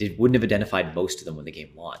wouldn't have identified most of them when the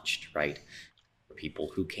game launched, right? For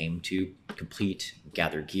people who came to complete,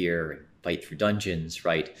 gather gear, and fight through dungeons,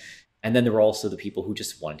 right? And then there were also the people who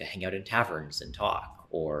just wanted to hang out in taverns and talk,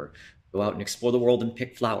 or go out and explore the world and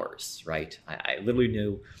pick flowers, right? I literally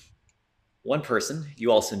knew one person,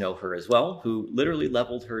 you also know her as well, who literally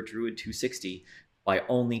leveled her Druid 260 by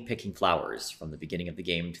only picking flowers from the beginning of the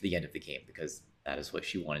game to the end of the game because that is what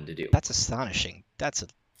she wanted to do. That's astonishing. That's a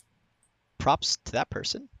props to that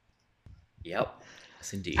person. Yep.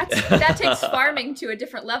 Yes, indeed. That takes farming to a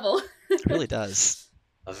different level. It really does.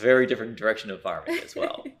 A very different direction of farming as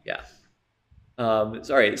well. Yeah.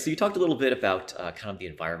 Sorry, so you talked a little bit about kind of the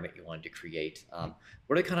environment you wanted to create.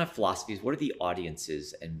 What are the kind of philosophies, what are the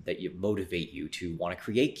audiences and that you motivate you to want to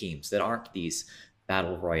create games that aren't these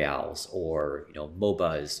battle royales or,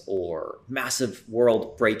 MOBAs or massive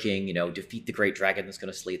world breaking, defeat the great dragon that's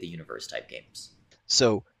going to slay the universe type games?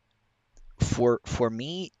 So for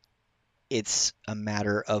me, it's a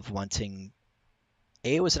matter of wanting.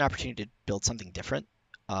 It was an opportunity to build something different.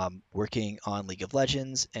 Working on League of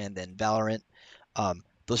Legends and then Valorant.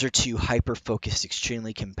 Those are two hyper-focused,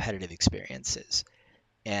 extremely competitive experiences,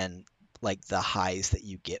 and like the highs that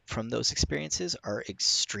you get from those experiences are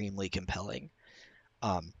extremely compelling.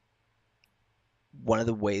 Um, One of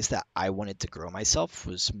the ways that I wanted to grow myself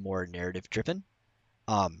was more narrative driven.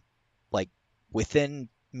 Um, like within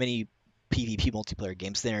many PvP multiplayer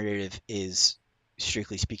games, the narrative is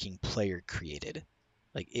strictly speaking player created.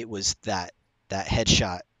 Like it was that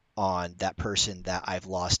headshot on that person that I've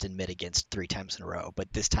lost in mid against 3 times in a row,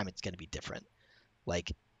 but this time it's going to be different.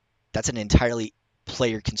 Like that's an entirely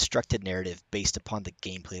player constructed narrative based upon the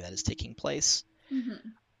gameplay that is taking place. Mm-hmm.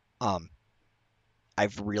 Um,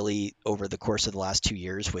 I've really, over the course of the last 2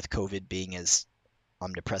 years, with COVID being as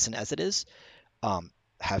omnipresent as it is,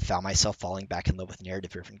 have found myself falling back in love with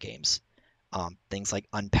narrative-driven games. Things like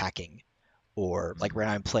Unpacking, or like right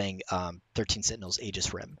now I'm playing 13 Sentinels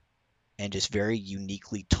Aegis Rim, and just very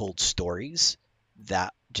uniquely told stories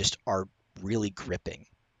that just are really gripping.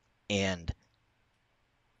 And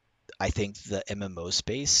I think the MMO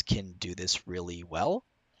space can do this really well.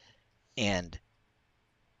 And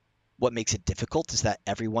what makes it difficult is that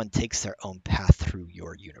everyone takes their own path through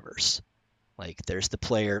your universe. Like there's the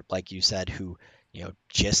player, like you said, who,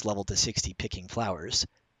 just leveled to 60 picking flowers.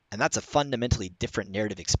 And that's a fundamentally different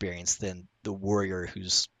narrative experience than the warrior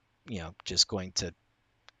who's, just going to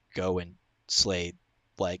go and slay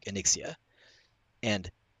like Onyxia. And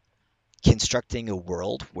constructing a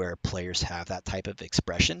world where players have that type of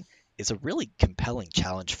expression is a really compelling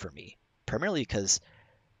challenge for me, primarily because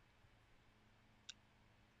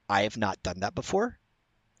I have not done that before,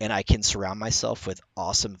 and I can surround myself with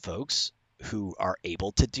awesome folks who are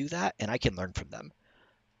able to do that, and I can learn from them.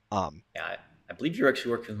 Yeah, I believe you're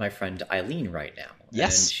actually working with my friend Eileen right now. And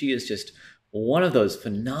Yes. she is just one of those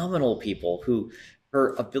phenomenal people who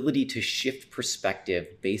her ability to shift perspective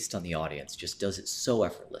based on the audience just does it so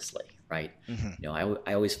effortlessly, right? Hmm.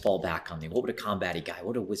 I always fall back on the what would a combat guy, what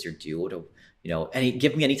would a wizard do, what a,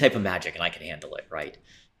 give me any type of magic and I can handle it, right?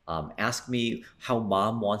 Ask me how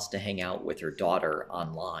mom wants to hang out with her daughter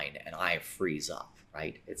online and I freeze up,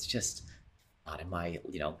 right? It's just not in my,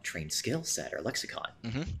 trained skill set or lexicon.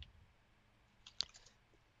 Hmm.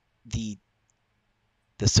 The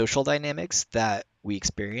the social dynamics that we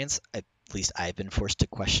experience, at least I've been forced to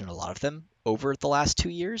question a lot of them over the last 2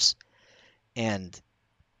 years. And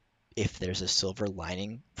if there's a silver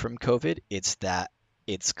lining from COVID, it's that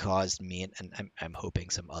it's caused me and I'm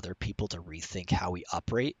hoping some other people to rethink how we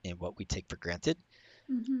operate and what we take for granted.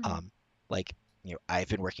 Mm-hmm. Like, I've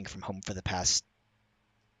been working from home for the past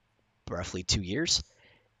roughly 2 years.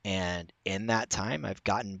 And in that time, I've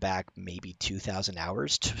gotten back maybe 2,000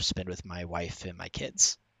 hours to spend with my wife and my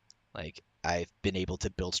kids. Like, I've been able to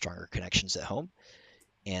build stronger connections at home.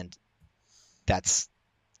 And that's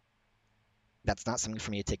not something for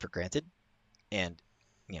me to take for granted. And,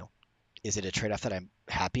 you know, is it a trade-off that I'm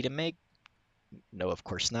happy to make? No, of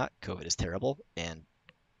course not. COVID is terrible, and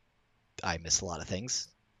I miss a lot of things.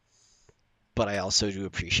 But I also do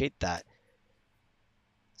appreciate that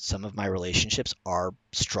some of my relationships are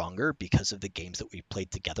stronger because of the games that we've played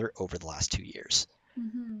together over the last 2 years.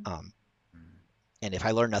 Mm-hmm. Um, and if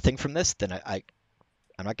I learn nothing from this, then I'm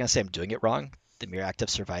not going to say I'm doing it wrong. The mere act of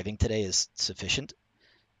surviving today is sufficient.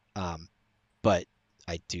 But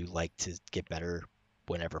I do like to get better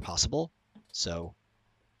whenever possible. So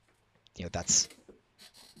that's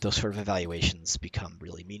those sort of evaluations become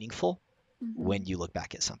really meaningful when you look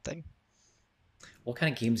back at something. What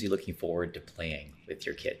kind of games are you looking forward to playing with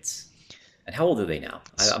your kids? And how old are they now?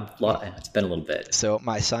 Well, It's been a little bit. so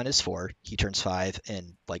my son is 4. He turns 5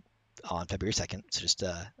 in like on February 2nd, so just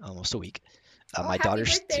almost a week. Oh, My happy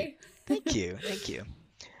daughter's 2. birthday. Thank you, thank you.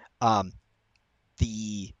 Um,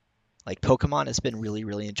 the like Pokemon has been really,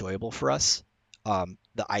 really enjoyable for us.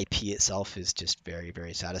 The IP itself is just very,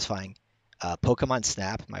 very satisfying. Pokemon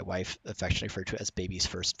Snap, my wife affectionately referred to it as baby's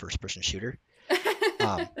first-person shooter.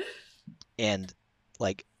 Um, and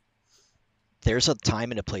like, there's a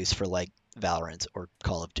time and a place for like Valorant or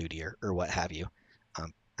Call of Duty or what have you.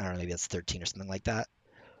 I don't know, maybe that's 13 or something like that.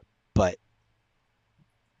 But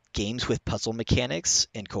games with puzzle mechanics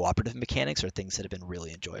and cooperative mechanics are things that have been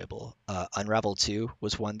really enjoyable. Unravel 2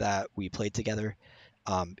 was one that we played together.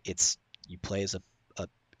 It's you play as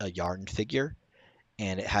a yarn figure,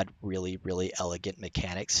 and it had really, really elegant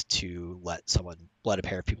mechanics to let a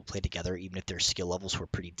pair of people play together, even if their skill levels were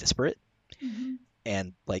pretty disparate. Mhm.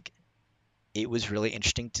 And like, it was really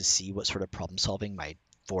interesting to see what sort of problem solving my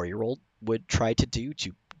 4-year-old would try to do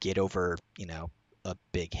to get over, a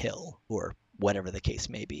big hill or whatever the case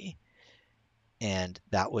may be. And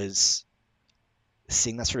that was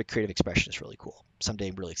seeing that sort of creative expression is really cool. Someday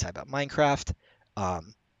I'm really excited about Minecraft,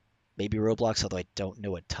 um, maybe Roblox, although I don't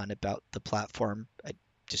know a ton about the platform. I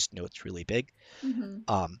just know it's really big. Mhm.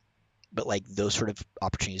 Um, but like those sort of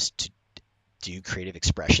opportunities to do creative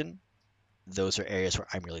expression, those are areas where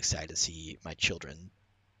I'm really excited to see my children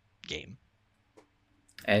game.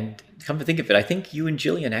 And come to think of it, I think you and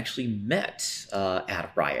Jillian actually met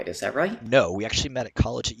at Riot. Is that right? No, we actually met at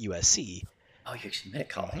college at USC. Oh, you actually met at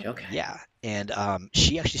college. Okay. Yeah, and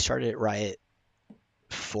she actually started at Riot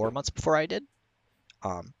 4 months before I did.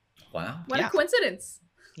 Um, Wow. What a yeah, coincidence.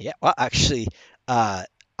 yeah. Well, actually, uh,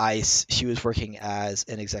 she was working as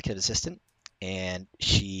an executive assistant, and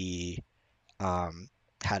she um,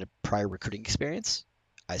 had a prior recruiting experience.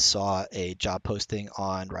 I saw a job posting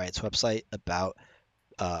on Riot's website about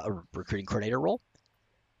a recruiting coordinator role,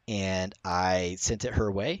 and I sent it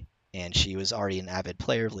her way. And she was already an avid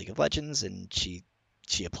player of League of Legends, and she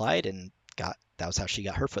applied and got that was how she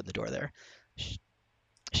got her foot in the door there.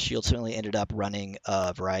 She ultimately ended up running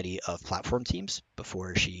a variety of platform teams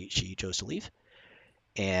before she chose to leave.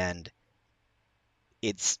 And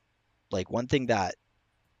it's like one thing that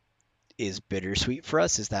is bittersweet for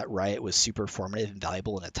us is that Riot was super formative and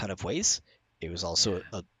valuable in a ton of ways. It was Yeah. also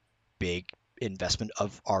a big investment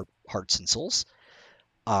of our hearts and souls.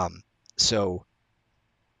 Um, so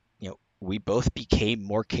we both became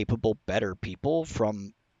more capable, better people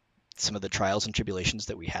from some of the trials and tribulations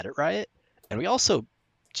that we had at Riot, and we also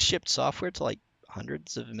shipped software to like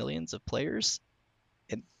hundreds of millions of players,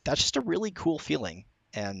 and that's just a really cool feeling.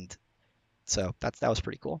 And so that was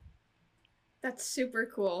pretty cool. That's super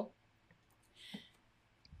cool.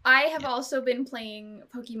 I have Yeah, also been playing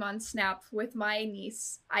Pokemon Snap with my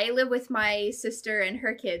niece. I live with my sister and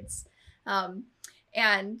her kids. Um,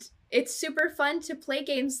 and it's super fun to play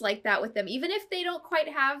games like that with them, even if they don't quite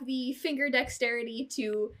have the finger dexterity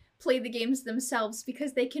to play the games themselves,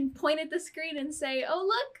 because they can point at the screen and say, oh,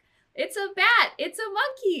 look, it's a bat, it's a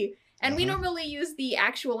monkey. And we hmm normally use the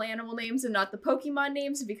actual animal names and not the Pokemon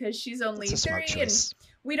names because she's that's only a smart 3 and choice.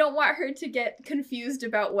 we don't want her to get confused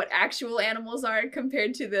about what actual animals are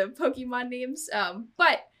compared to the Pokemon names.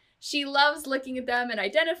 But she loves looking at them and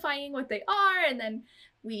identifying what they are, and then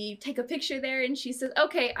we take a picture there, and she says,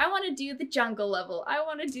 "Okay, I want to do the jungle level. I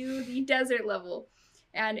want to do the desert level."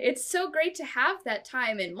 And it's so great to have that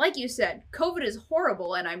time. And like you said, COVID is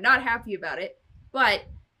horrible, and I'm not happy about it. But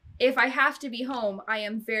if I have to be home, I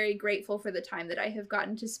am very grateful for the time that I have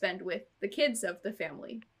gotten to spend with the kids of the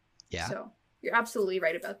family. Yeah. So you're absolutely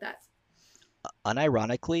right about that.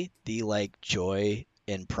 Unironically, the like joy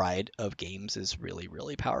and pride of games is really,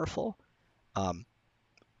 really powerful. Um,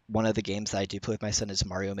 One of the games that I do play with my son is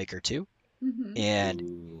Mario Maker 2, Mm-hmm. and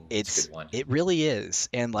Ooh, it's a it's good one. it really is.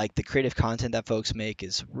 And like the creative content that folks make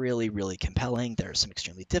is really, really compelling. There are some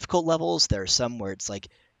extremely difficult levels. There are some where it's like,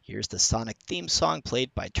 here's the Sonic theme song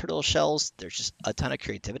played by turtle shells. There's just a ton of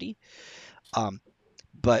creativity. Um,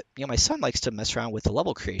 but my son likes to mess around with the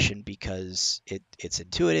level creation because it's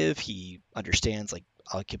intuitive. He understands like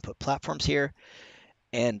I can put platforms here.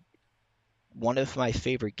 And one of my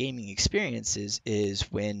favorite gaming experiences is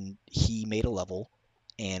when he made a level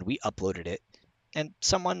and we uploaded it and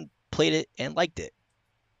someone played it and liked it.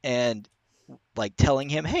 And like telling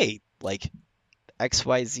him, hey, like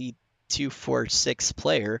XYZ246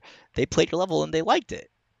 player, they played your level and they liked it.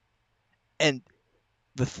 And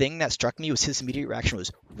the thing that struck me was his immediate reaction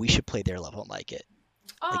was, we should play their level and like it.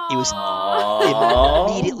 Like it was Oh. Oh.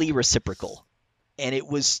 immediately reciprocal, and it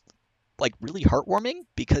was like really heartwarming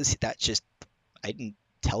because that just I didn't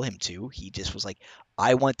tell him to. He just was like,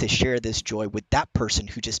 I want to share this joy with that person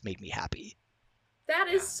who just made me happy. That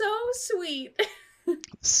Yeah. is so sweet.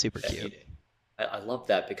 Super Yeah, cute. I love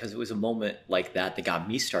that because it was a moment like that got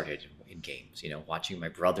me started in games. Watching my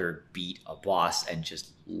brother beat a boss and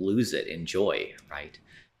just lose it in joy, right?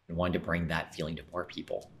 And wanted to bring that feeling to more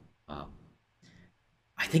people. Um,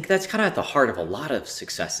 I think that's kind of at the heart of a lot of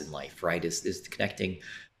success in life, right? Is connecting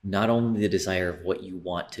not only the desire of what you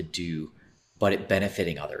want to do, but it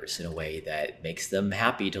benefiting others in a way that makes them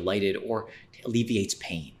happy, delighted, or alleviates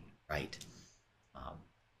pain, right? Um,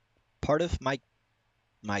 Part of my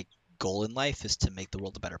goal in life is to make the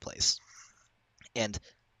world a better place. And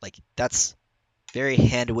like that's very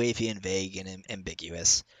hand wavy and vague and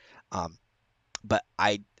ambiguous. Um, but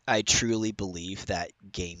I truly believe that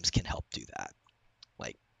games can help do that.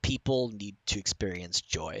 Like people need to experience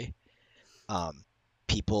joy. Um,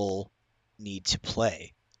 People need to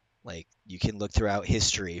play. Like you can look throughout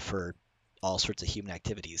history for all sorts of human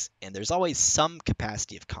activities, and there's always some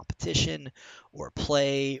capacity of competition or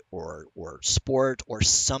play or sport or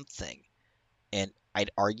something. And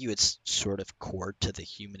I'd argue it's sort of core to the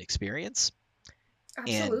human experience.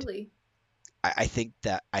 And Absolutely. I think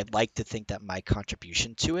that I'd like to think that my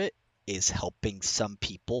contribution to it is helping some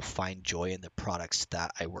people find joy in the products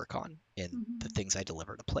that I work on and the Mhm. things I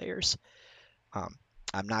deliver to players. Um,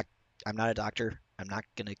 I'm not I'm not a doctor. I'm not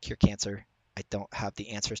gonna cure cancer. I don't have the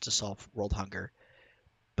answers to solve world hunger,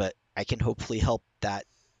 but I can hopefully help that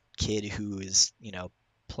kid who is,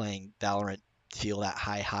 playing Valorant feel that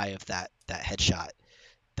high of that headshot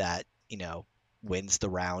that, wins the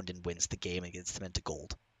round and wins the game and gets them into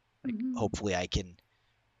gold. Like Mhm. hopefully I can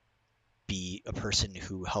be a person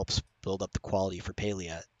who helps build up the quality for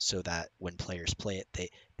Palia so that when players play it,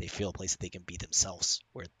 they feel a place that they can be themselves,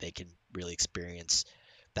 where they can really experience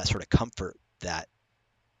that sort of comfort that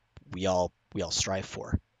we all strive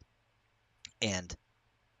for. And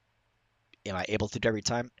am I able to do it every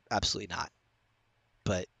time? Absolutely not.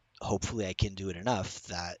 But hopefully I can do it enough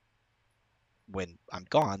that when I'm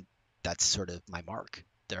gone, that's sort of my mark.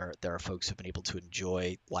 There are folks who've been able to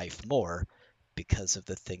enjoy life more because of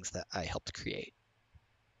the things that I helped create.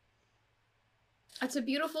 That's a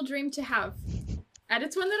beautiful dream to have. And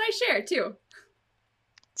it's one that I share too.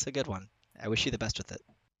 It's a good one. I wish you the best with it.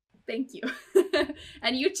 Thank you.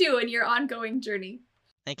 And you too in your ongoing journey.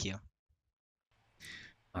 Thank you.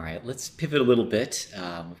 All right, let's pivot a little bit.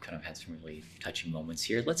 We've kind of had some really touching moments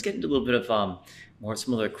here. Let's get into a little bit of more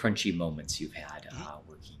some of the crunchy moments you've had Mhm.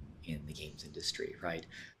 working in the games industry, right?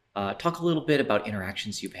 Talk a little bit about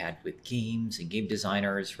interactions you've had with games and game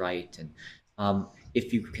designers, right? And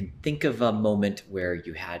if you can think of a moment where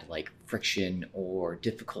you had like friction or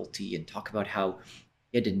difficulty, and talk about how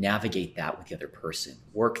you had to navigate that with the other person,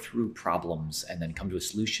 work through problems, and then come to a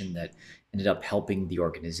solution that ended up helping the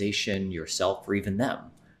organization, yourself, or even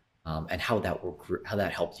them, and how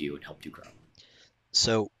that helped you and helped you grow.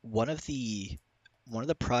 So one of the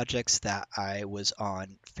projects that I was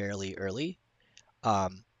on fairly early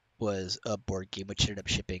um, was a board game which ended up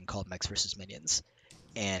shipping called Mechs versus Minions,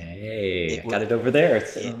 and Hey, it I got was it over there.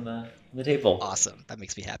 It's sitting it on the table. awesome. That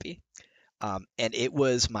makes me happy. And it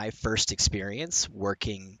was my first experience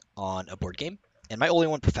working on a board game, and my only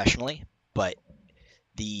one professionally. But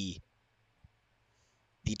the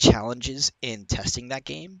the challenges in testing that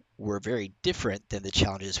game were very different than the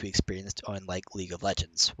challenges we experienced on like League of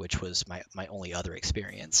Legends, which was my only other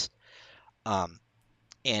experience. Um,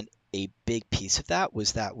 and a big piece of that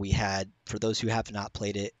was that we had, for those who have not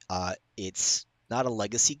played it, it's not a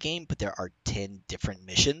legacy game, but there are 10 different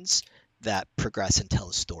missions that progress and tell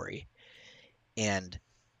a story. And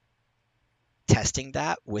testing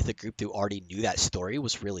that with a group who already knew that story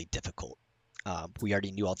was really difficult. We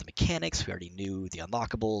already knew all the mechanics, we already knew the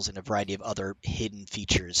unlockables, and a variety of other hidden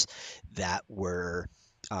features that were,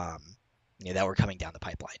 um, that were coming down the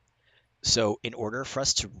pipeline. So, in order for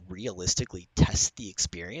us to realistically test the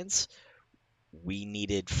experience, we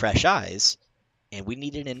needed fresh eyes, and we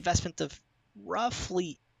needed an investment of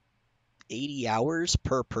roughly 80 hours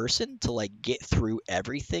per person to like get through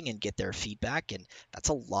everything and get their feedback, and that's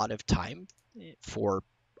a lot of time for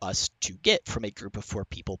us to get from a group of 4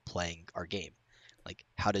 people playing our game. Like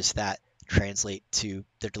how does that translate to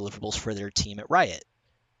their deliverables for their team at Riot?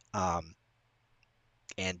 um,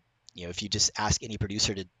 and if you just ask any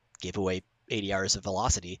producer to give away 80 hours of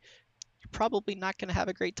velocity, you're probably not going to have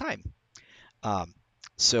a great time. Um,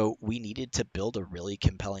 so we needed to build a really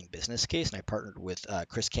compelling business case, and I partnered with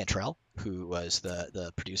Chris Cantrell, who was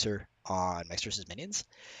the producer on Max vs. Minions,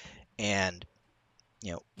 and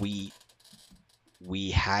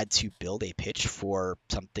we had to build a pitch for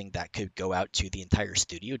something that could go out to the entire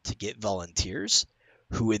studio to get volunteers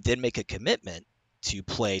who would then make a commitment to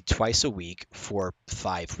play twice a week for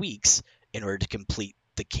 5 weeks in order to complete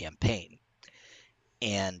the campaign.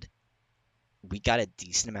 And we got a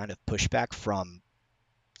decent amount of pushback from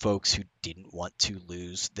folks who didn't want to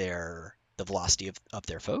lose the velocity of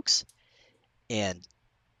their folks. And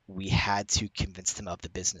we had to convince them of the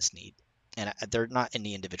business need. And they're not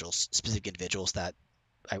any specific individuals that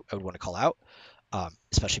I would want to call out,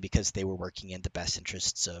 especially because they were working in the best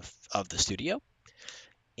interests of the studio.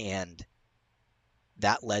 And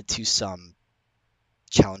that led to some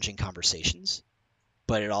challenging conversations,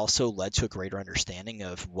 but it also led to a greater understanding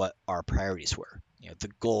of what our priorities were. The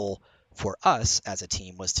goal for us as a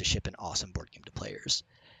team was to ship an awesome board game to players.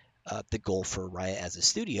 The goal for Riot as a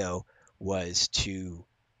studio was to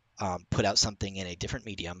put out something in a different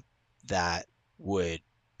medium that would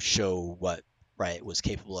show what Riot was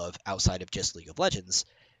capable of outside of just League of Legends,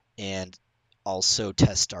 and also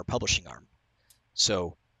test our publishing arm.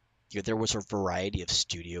 So there was a variety of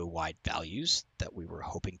studio-wide values that we were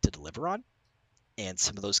hoping to deliver on, and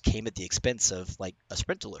some of those came at the expense of like a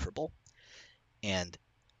sprint deliverable. And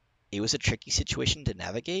it was a tricky situation to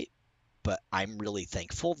navigate, but I'm really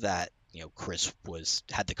thankful that Chris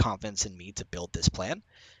had the confidence in me to build this plan,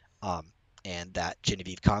 and that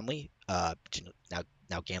Genevieve Conley,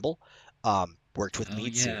 now Gamble, worked with Oh me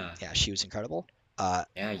to. yeah, Yeah, she was incredible.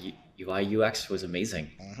 yeah. UI UX was amazing.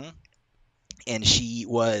 Mhm. And she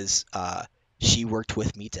worked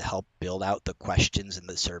with me to help build out the questions and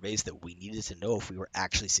the surveys that we needed to know if we were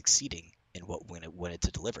actually succeeding in what we wanted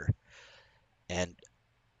to deliver. And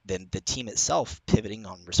then the team itself pivoting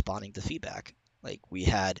on responding to feedback. Like we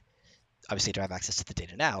had, obviously, don't have access to the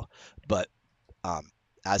data now, but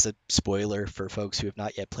as a spoiler for folks who have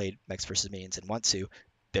not yet played Mechs vs. Minions and want to,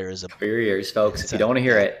 there is a Cover your ears, folks, if you don't want to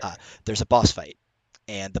hear it. there's a boss fight,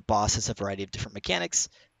 and the boss has a variety of different mechanics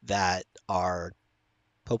that are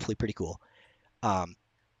hopefully pretty cool.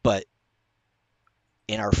 But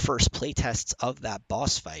in our first playtests of that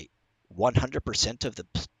boss fight, 100% of the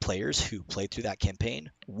players who played through that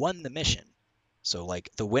campaign won the mission. So like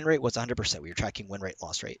the win rate was 100%. We were tracking win rate,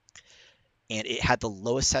 loss rate, and it had the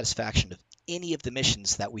lowest satisfaction of any of the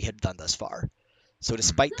missions that we had done thus far. So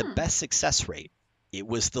despite the best success rate, it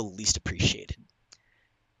was the least appreciated.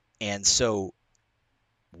 And so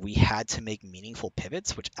we had to make meaningful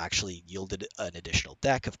pivots, which actually yielded an additional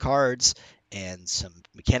deck of cards and some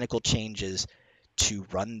mechanical changes to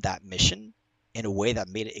run that mission in a way that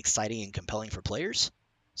made it exciting and compelling for players.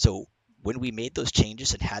 So when we made those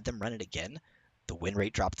changes and had them run it again, the win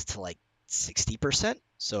rate dropped to like 60%.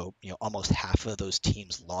 So, almost half of those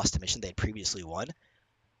teams lost a mission they had previously won,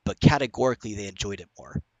 but categorically they enjoyed it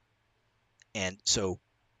more. And so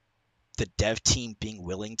the dev team being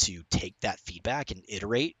willing to take that feedback and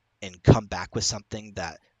iterate and come back with something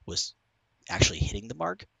that was actually hitting the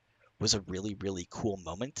mark was a really, really cool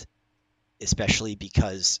moment, especially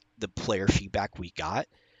because the player feedback we got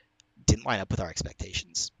didn't line up with our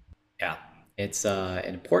expectations. Yeah, it's an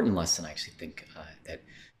important lesson. I actually think that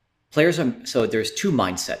players are, so there's two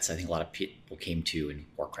mindsets I think a lot of people came to in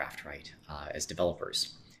Warcraft, right, as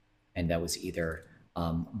developers. And that was either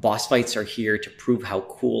boss fights are here to prove how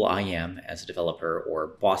cool I am as a developer,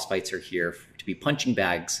 or boss fights are here to be punching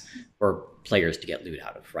bags for players to get loot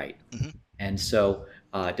out of, right? Mm-hmm. And so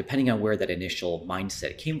depending on where that initial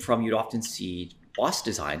mindset came from, you'd often see boss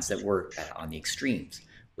designs that were on the extremes,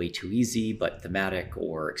 way too easy but thematic,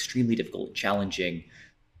 or extremely difficult and challenging,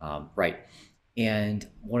 right? And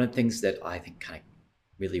one of the things that I think kind of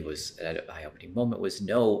really was an eye-opening moment was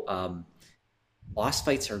boss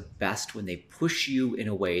fights are best when they push you in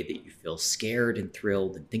a way that you feel scared and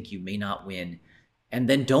thrilled and think you may not win, and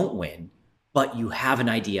then don't win, but you have an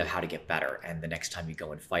idea of how to get better, and the next time you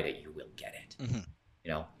go and fight it, you will get it. Mm-hmm.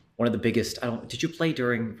 One of the biggest, did you play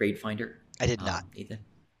during Raid Finder? I did not. Ethan?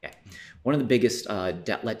 Okay. One of the biggest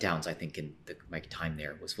letdowns, I think, in my time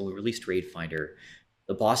there was when we released Raid Finder.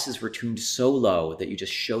 The bosses were tuned so low that you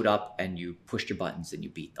just showed up and you pushed your buttons and you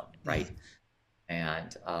beat them, right? Mm-hmm.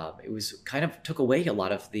 And it was kind of took away a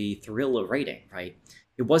lot of the thrill of raiding, right?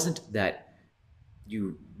 It wasn't that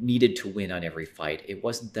you needed to win on every fight. It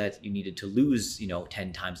wasn't that you needed to lose,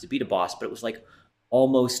 10 times to beat a boss, but it was like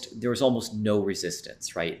there was almost no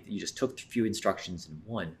resistance, right? You just took a few instructions and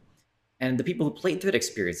won. And the people who played through that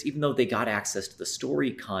experience, even though they got access to the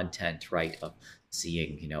story content, right, of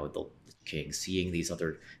seeing, the king, seeing these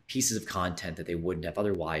other pieces of content that they wouldn't have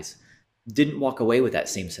otherwise, didn't walk away with that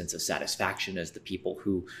same sense of satisfaction as the people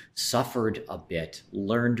who suffered a bit,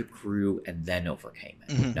 learned, grew, and then overcame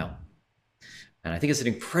it. Mm-hmm. And I think it's an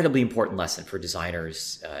incredibly important lesson for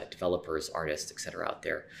designers, developers, artists, etc. out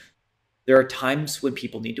there. There are times when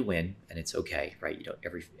people need to win, and it's okay, right? You don't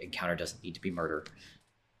every encounter doesn't need to be murder.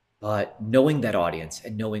 But knowing that audience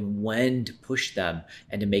and knowing when to push them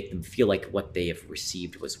and to make them feel like what they have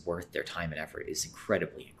received was worth their time and effort is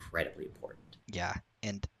incredibly, incredibly important. Yeah,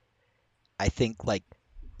 and I think like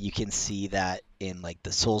you can see that in like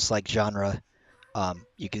the Souls-like genre.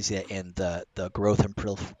 You can see that in the growth and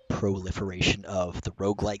proliferation of the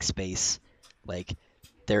roguelike space. Like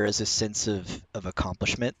there is a sense of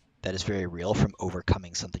accomplishment that is very real from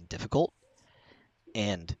overcoming something difficult.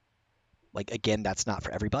 And like again, that's not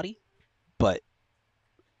for everybody, but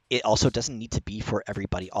it also doesn't need to be for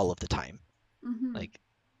everybody all of the time. Mm-hmm. Like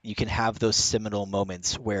you can have those seminal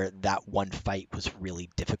moments where that one fight was really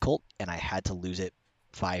difficult and I had to lose it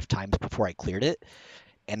 5 times before I cleared it,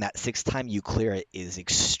 and that sixth time you clear it is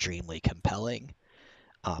extremely compelling.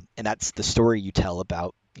 And that's the story you tell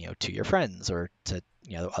about, to your friends or to,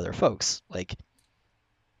 other folks. Like,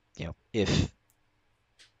 if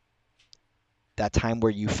that time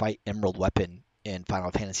where you fight Emerald Weapon in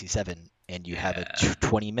Final Fantasy VII and you have a Yeah.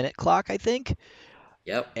 20-minute clock, I think,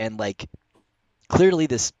 Yep. and like clearly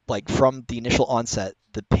this, like from the initial onset,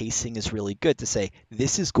 the pacing is really good to say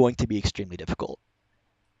this is going to be extremely difficult.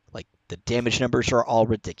 Like the damage numbers are all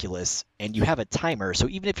ridiculous and you have a timer, so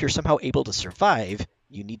even if you're somehow able to survive,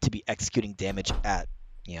 you need to be executing damage at,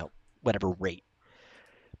 whatever rate.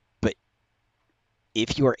 But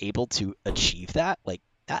if you are able to achieve that, like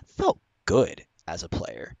that felt good as a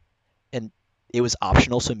player. And it was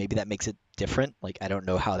optional, so maybe that makes it different. Like I don't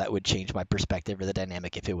know how that would change my perspective or the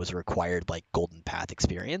dynamic if it was a required like golden path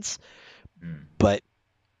experience. Mm. But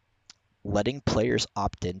letting players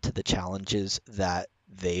opt into the challenges that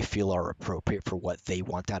they feel are appropriate for what they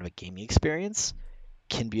want out of a gaming experience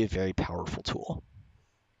can be a very powerful tool.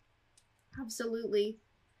 Absolutely.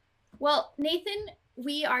 Well, Nathan,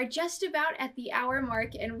 we are just about at the hour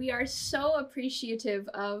mark, and we are so appreciative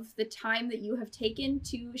of the time that you have taken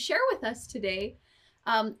to share with us today.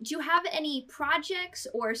 Do you have any projects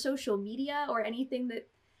or social media or anything that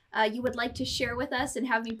you would like to share with us and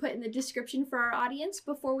have me put in the description for our audience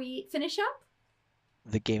before we finish up?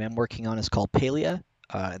 The game I'm working on is called Palia,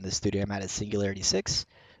 and the studio I'm at is Singularity 6.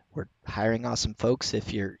 We're hiring awesome folks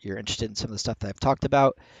if you're interested in some of the stuff that I've talked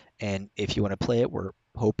about, and if you want to play it, we're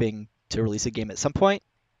hoping to release a game at some point.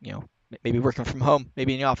 Maybe working from home,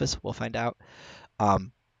 maybe in the office. We'll find out.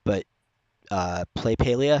 But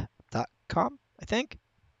playpalia.com, I think.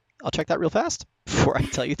 I'll check that real fast before I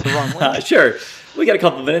tell you the wrong link. Sure. We got a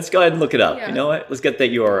couple minutes. Go ahead and look it up. Yeah. You know what? Let's get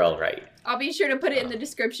that URL right. I'll be sure to put it in the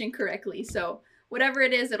description correctly. So whatever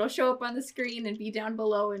it is, it'll show up on the screen and be down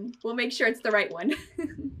below, and we'll make sure it's the right one.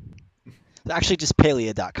 It's actually just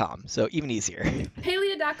palia.com, so even easier.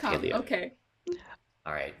 Palia.com. Paleo. Okay.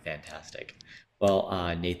 All right. Fantastic.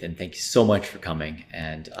 Well, Nathan, thank you so much for coming.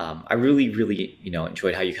 And I really, really,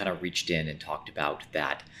 enjoyed how you kind of reached in and talked about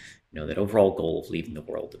that, that overall goal of leaving the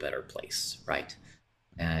world a better place, right?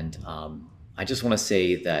 And I just want to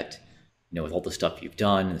say that, with all the stuff you've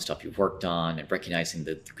done and the stuff you've worked on and recognizing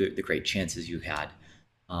the great chances you had,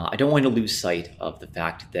 I don't want to lose sight of the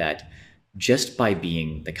fact that just by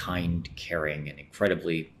being the kind, caring, and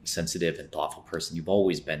incredibly sensitive and thoughtful person you've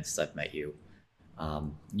always been since I've met you,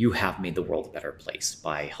 you have made the world a better place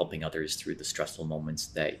by helping others through the stressful moments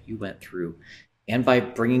that you went through and by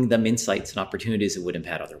bringing them insights and opportunities that wouldn't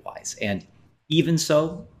have had otherwise. And even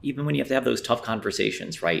so, even when you have to have those tough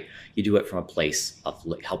conversations, right, you do it from a place of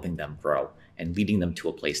helping them grow and leading them to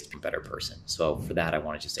a place to be a better person. So for that, I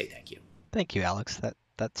wanted to say thank you. Thank you, Alex.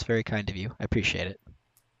 That's very kind of you. I appreciate it.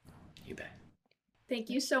 You bet. Thank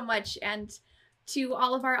you so much. And to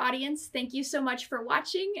all of our audience, thank you so much for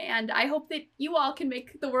watching, and I hope that you all can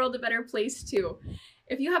make the world a better place too.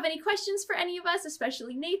 If you have any questions for any of us,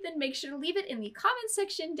 especially Nathan, make sure to leave it in the comments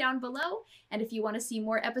section down below. And if you want to see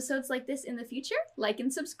more episodes like this in the future, like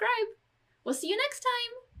and subscribe. We'll see you next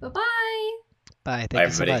time. Bye-bye. Bye. Bye, Thank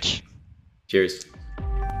you so everybody. much. Cheers.